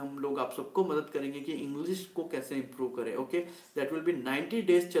है जिसमें हम लोग आप सबको मदद करेंगे कि इंग्लिश को कैसे इंप्रूव करें, okay. That will be 90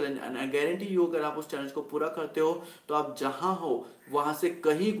 days challenge and I guarantee you, अगर आप उस चैलेंज को पूरा करते हो तो आप जहां हो वहां से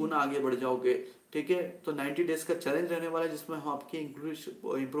कहीं गुना आगे बढ़ जाओगे, ठीक है। तो 90 डेज का चैलेंज रहने वाला है जिसमें हम आपकी इंग्लिश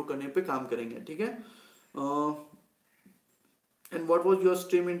इंप्रूव करने पे काम करेंगे, ठीक है। And what was your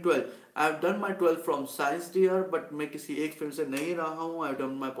stream in 12? I have done my 12 from science dear, but मैं किसी एक फील्ड से नहीं रहा हूँ। I have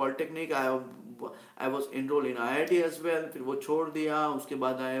done my polytechnic, I was enrolled in IIT as well, फिर वो छोड़ दिया, उसके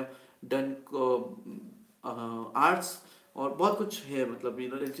बाद I have done arts, और बहुत कुछ है, मतलब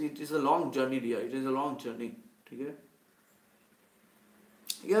it is a long journey dear, it is a long journey, ठीक है।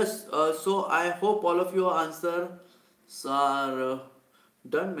 Yes, so I hope all of your answers are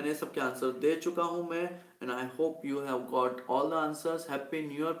done. मैंने सबके आंसर दे चुका हूं मैं, and I hope you have got all the answers. Happy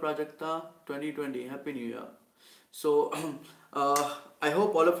new year Prajakta 2020, happy new year. So I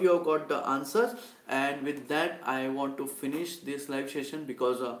hope all of you have got the answers, and with that I want to finish this live session,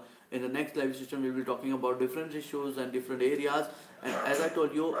 because in the next live session we'll be talking about different issues and different areas. And as I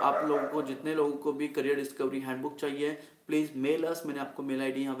told you, आप लोगों को, जितने लोगों को भी career discovery handbook चाहिए, please mail us. मैंने आपको मेल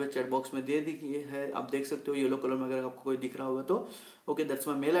आईडी यहाँ पे चैट बॉक्स में दे दी है, आप देख सकते हो येलो कलर में, अगर आपको कोई दिख रहा होगा तो। Okay, that's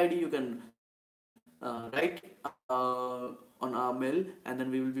my mail ID, you can write on our mail, and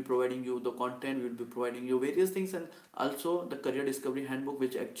then we will be providing you the content, we will be providing you various things, and also the career discovery handbook,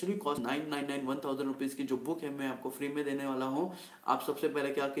 which actually cost 999 1000 rupees की जो book है मैं आपको free में देने वाला हूँ। आप सबसे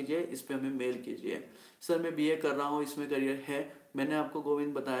पहले क्या कीजिए, इस पे हमें मेल कीजिए, सर मैं बीए कर रहा हूँ, इसमें करियर है। मैंने आपको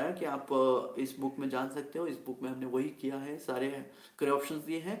गोविंद बताया कि आप इस बुक में जान सकते हो, इस बुक में हमने वही किया है, सारे करियर ऑप्शंस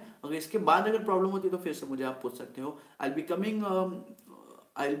दिए हैं। अगर इसके बाद अगर प्रॉब्लम होती है तो फिर से मुझे आप पूछ सकते हो।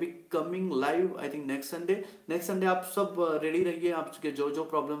 I'll be coming live I think next Sunday। Next Sunday आप सब रेडी रहिए, आपके जो जो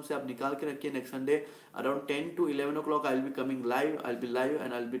प्रॉब्लम से आप निकाल के रखिए। Next Sunday around 10 to 11 o'clock I'll be coming live, I'll be live,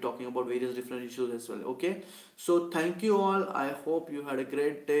 and I'll be talking about various different issues as well। Okay, so thank you all, I hope you had a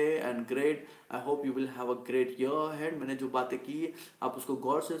great day and great, I hope you will have a great year ahead। मैंने जो बातें की आप उसको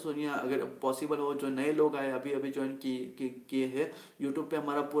गौर से सुनिए, अगर possible हो, जो नए लोग आए अभी अभी ज्वाइन किए हैं, यूट्यूब पे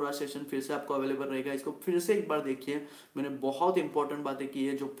हमारा पूरा सेशन फिर से आपको अवेलेबल रहेगा, इसको फिर से एक बार देखिए। मैंने बहुत इंपॉर्टेंट बातें की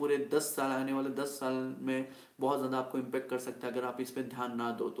है जो पूरे 10 साल, आने वाले 10 साल में बहुत ज़्यादा आपको इम्पेक्ट कर सकता है अगर आप इस पर ध्यान ना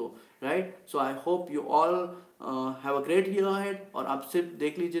दो तो, right. So I hope you all have a great year ahead. और आप सिर्फ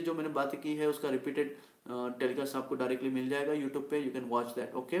देख लीजिए, जो मैंने बातें की है उसका रिपीटेड टेलीकास्ट आपको डायरेक्टली मिल जाएगा यूट्यूब पे, you can watch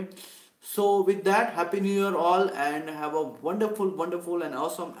that. Okay, so with that, happy new year all, and have a wonderful and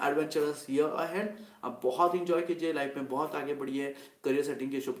awesome adventurous year ahead। आप बहुत इंजॉय कीजिए, लाइफ में बहुत आगे बढ़िए। करियर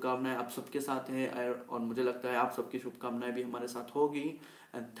सेटिंग की शुभकामनाएं आप सबके साथ हैं, और मुझे लगता है आप सबकी शुभकामनाएं भी हमारे साथ होगी।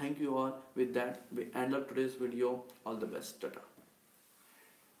 And thank you all. With that we and up today's video. All the best, Tata.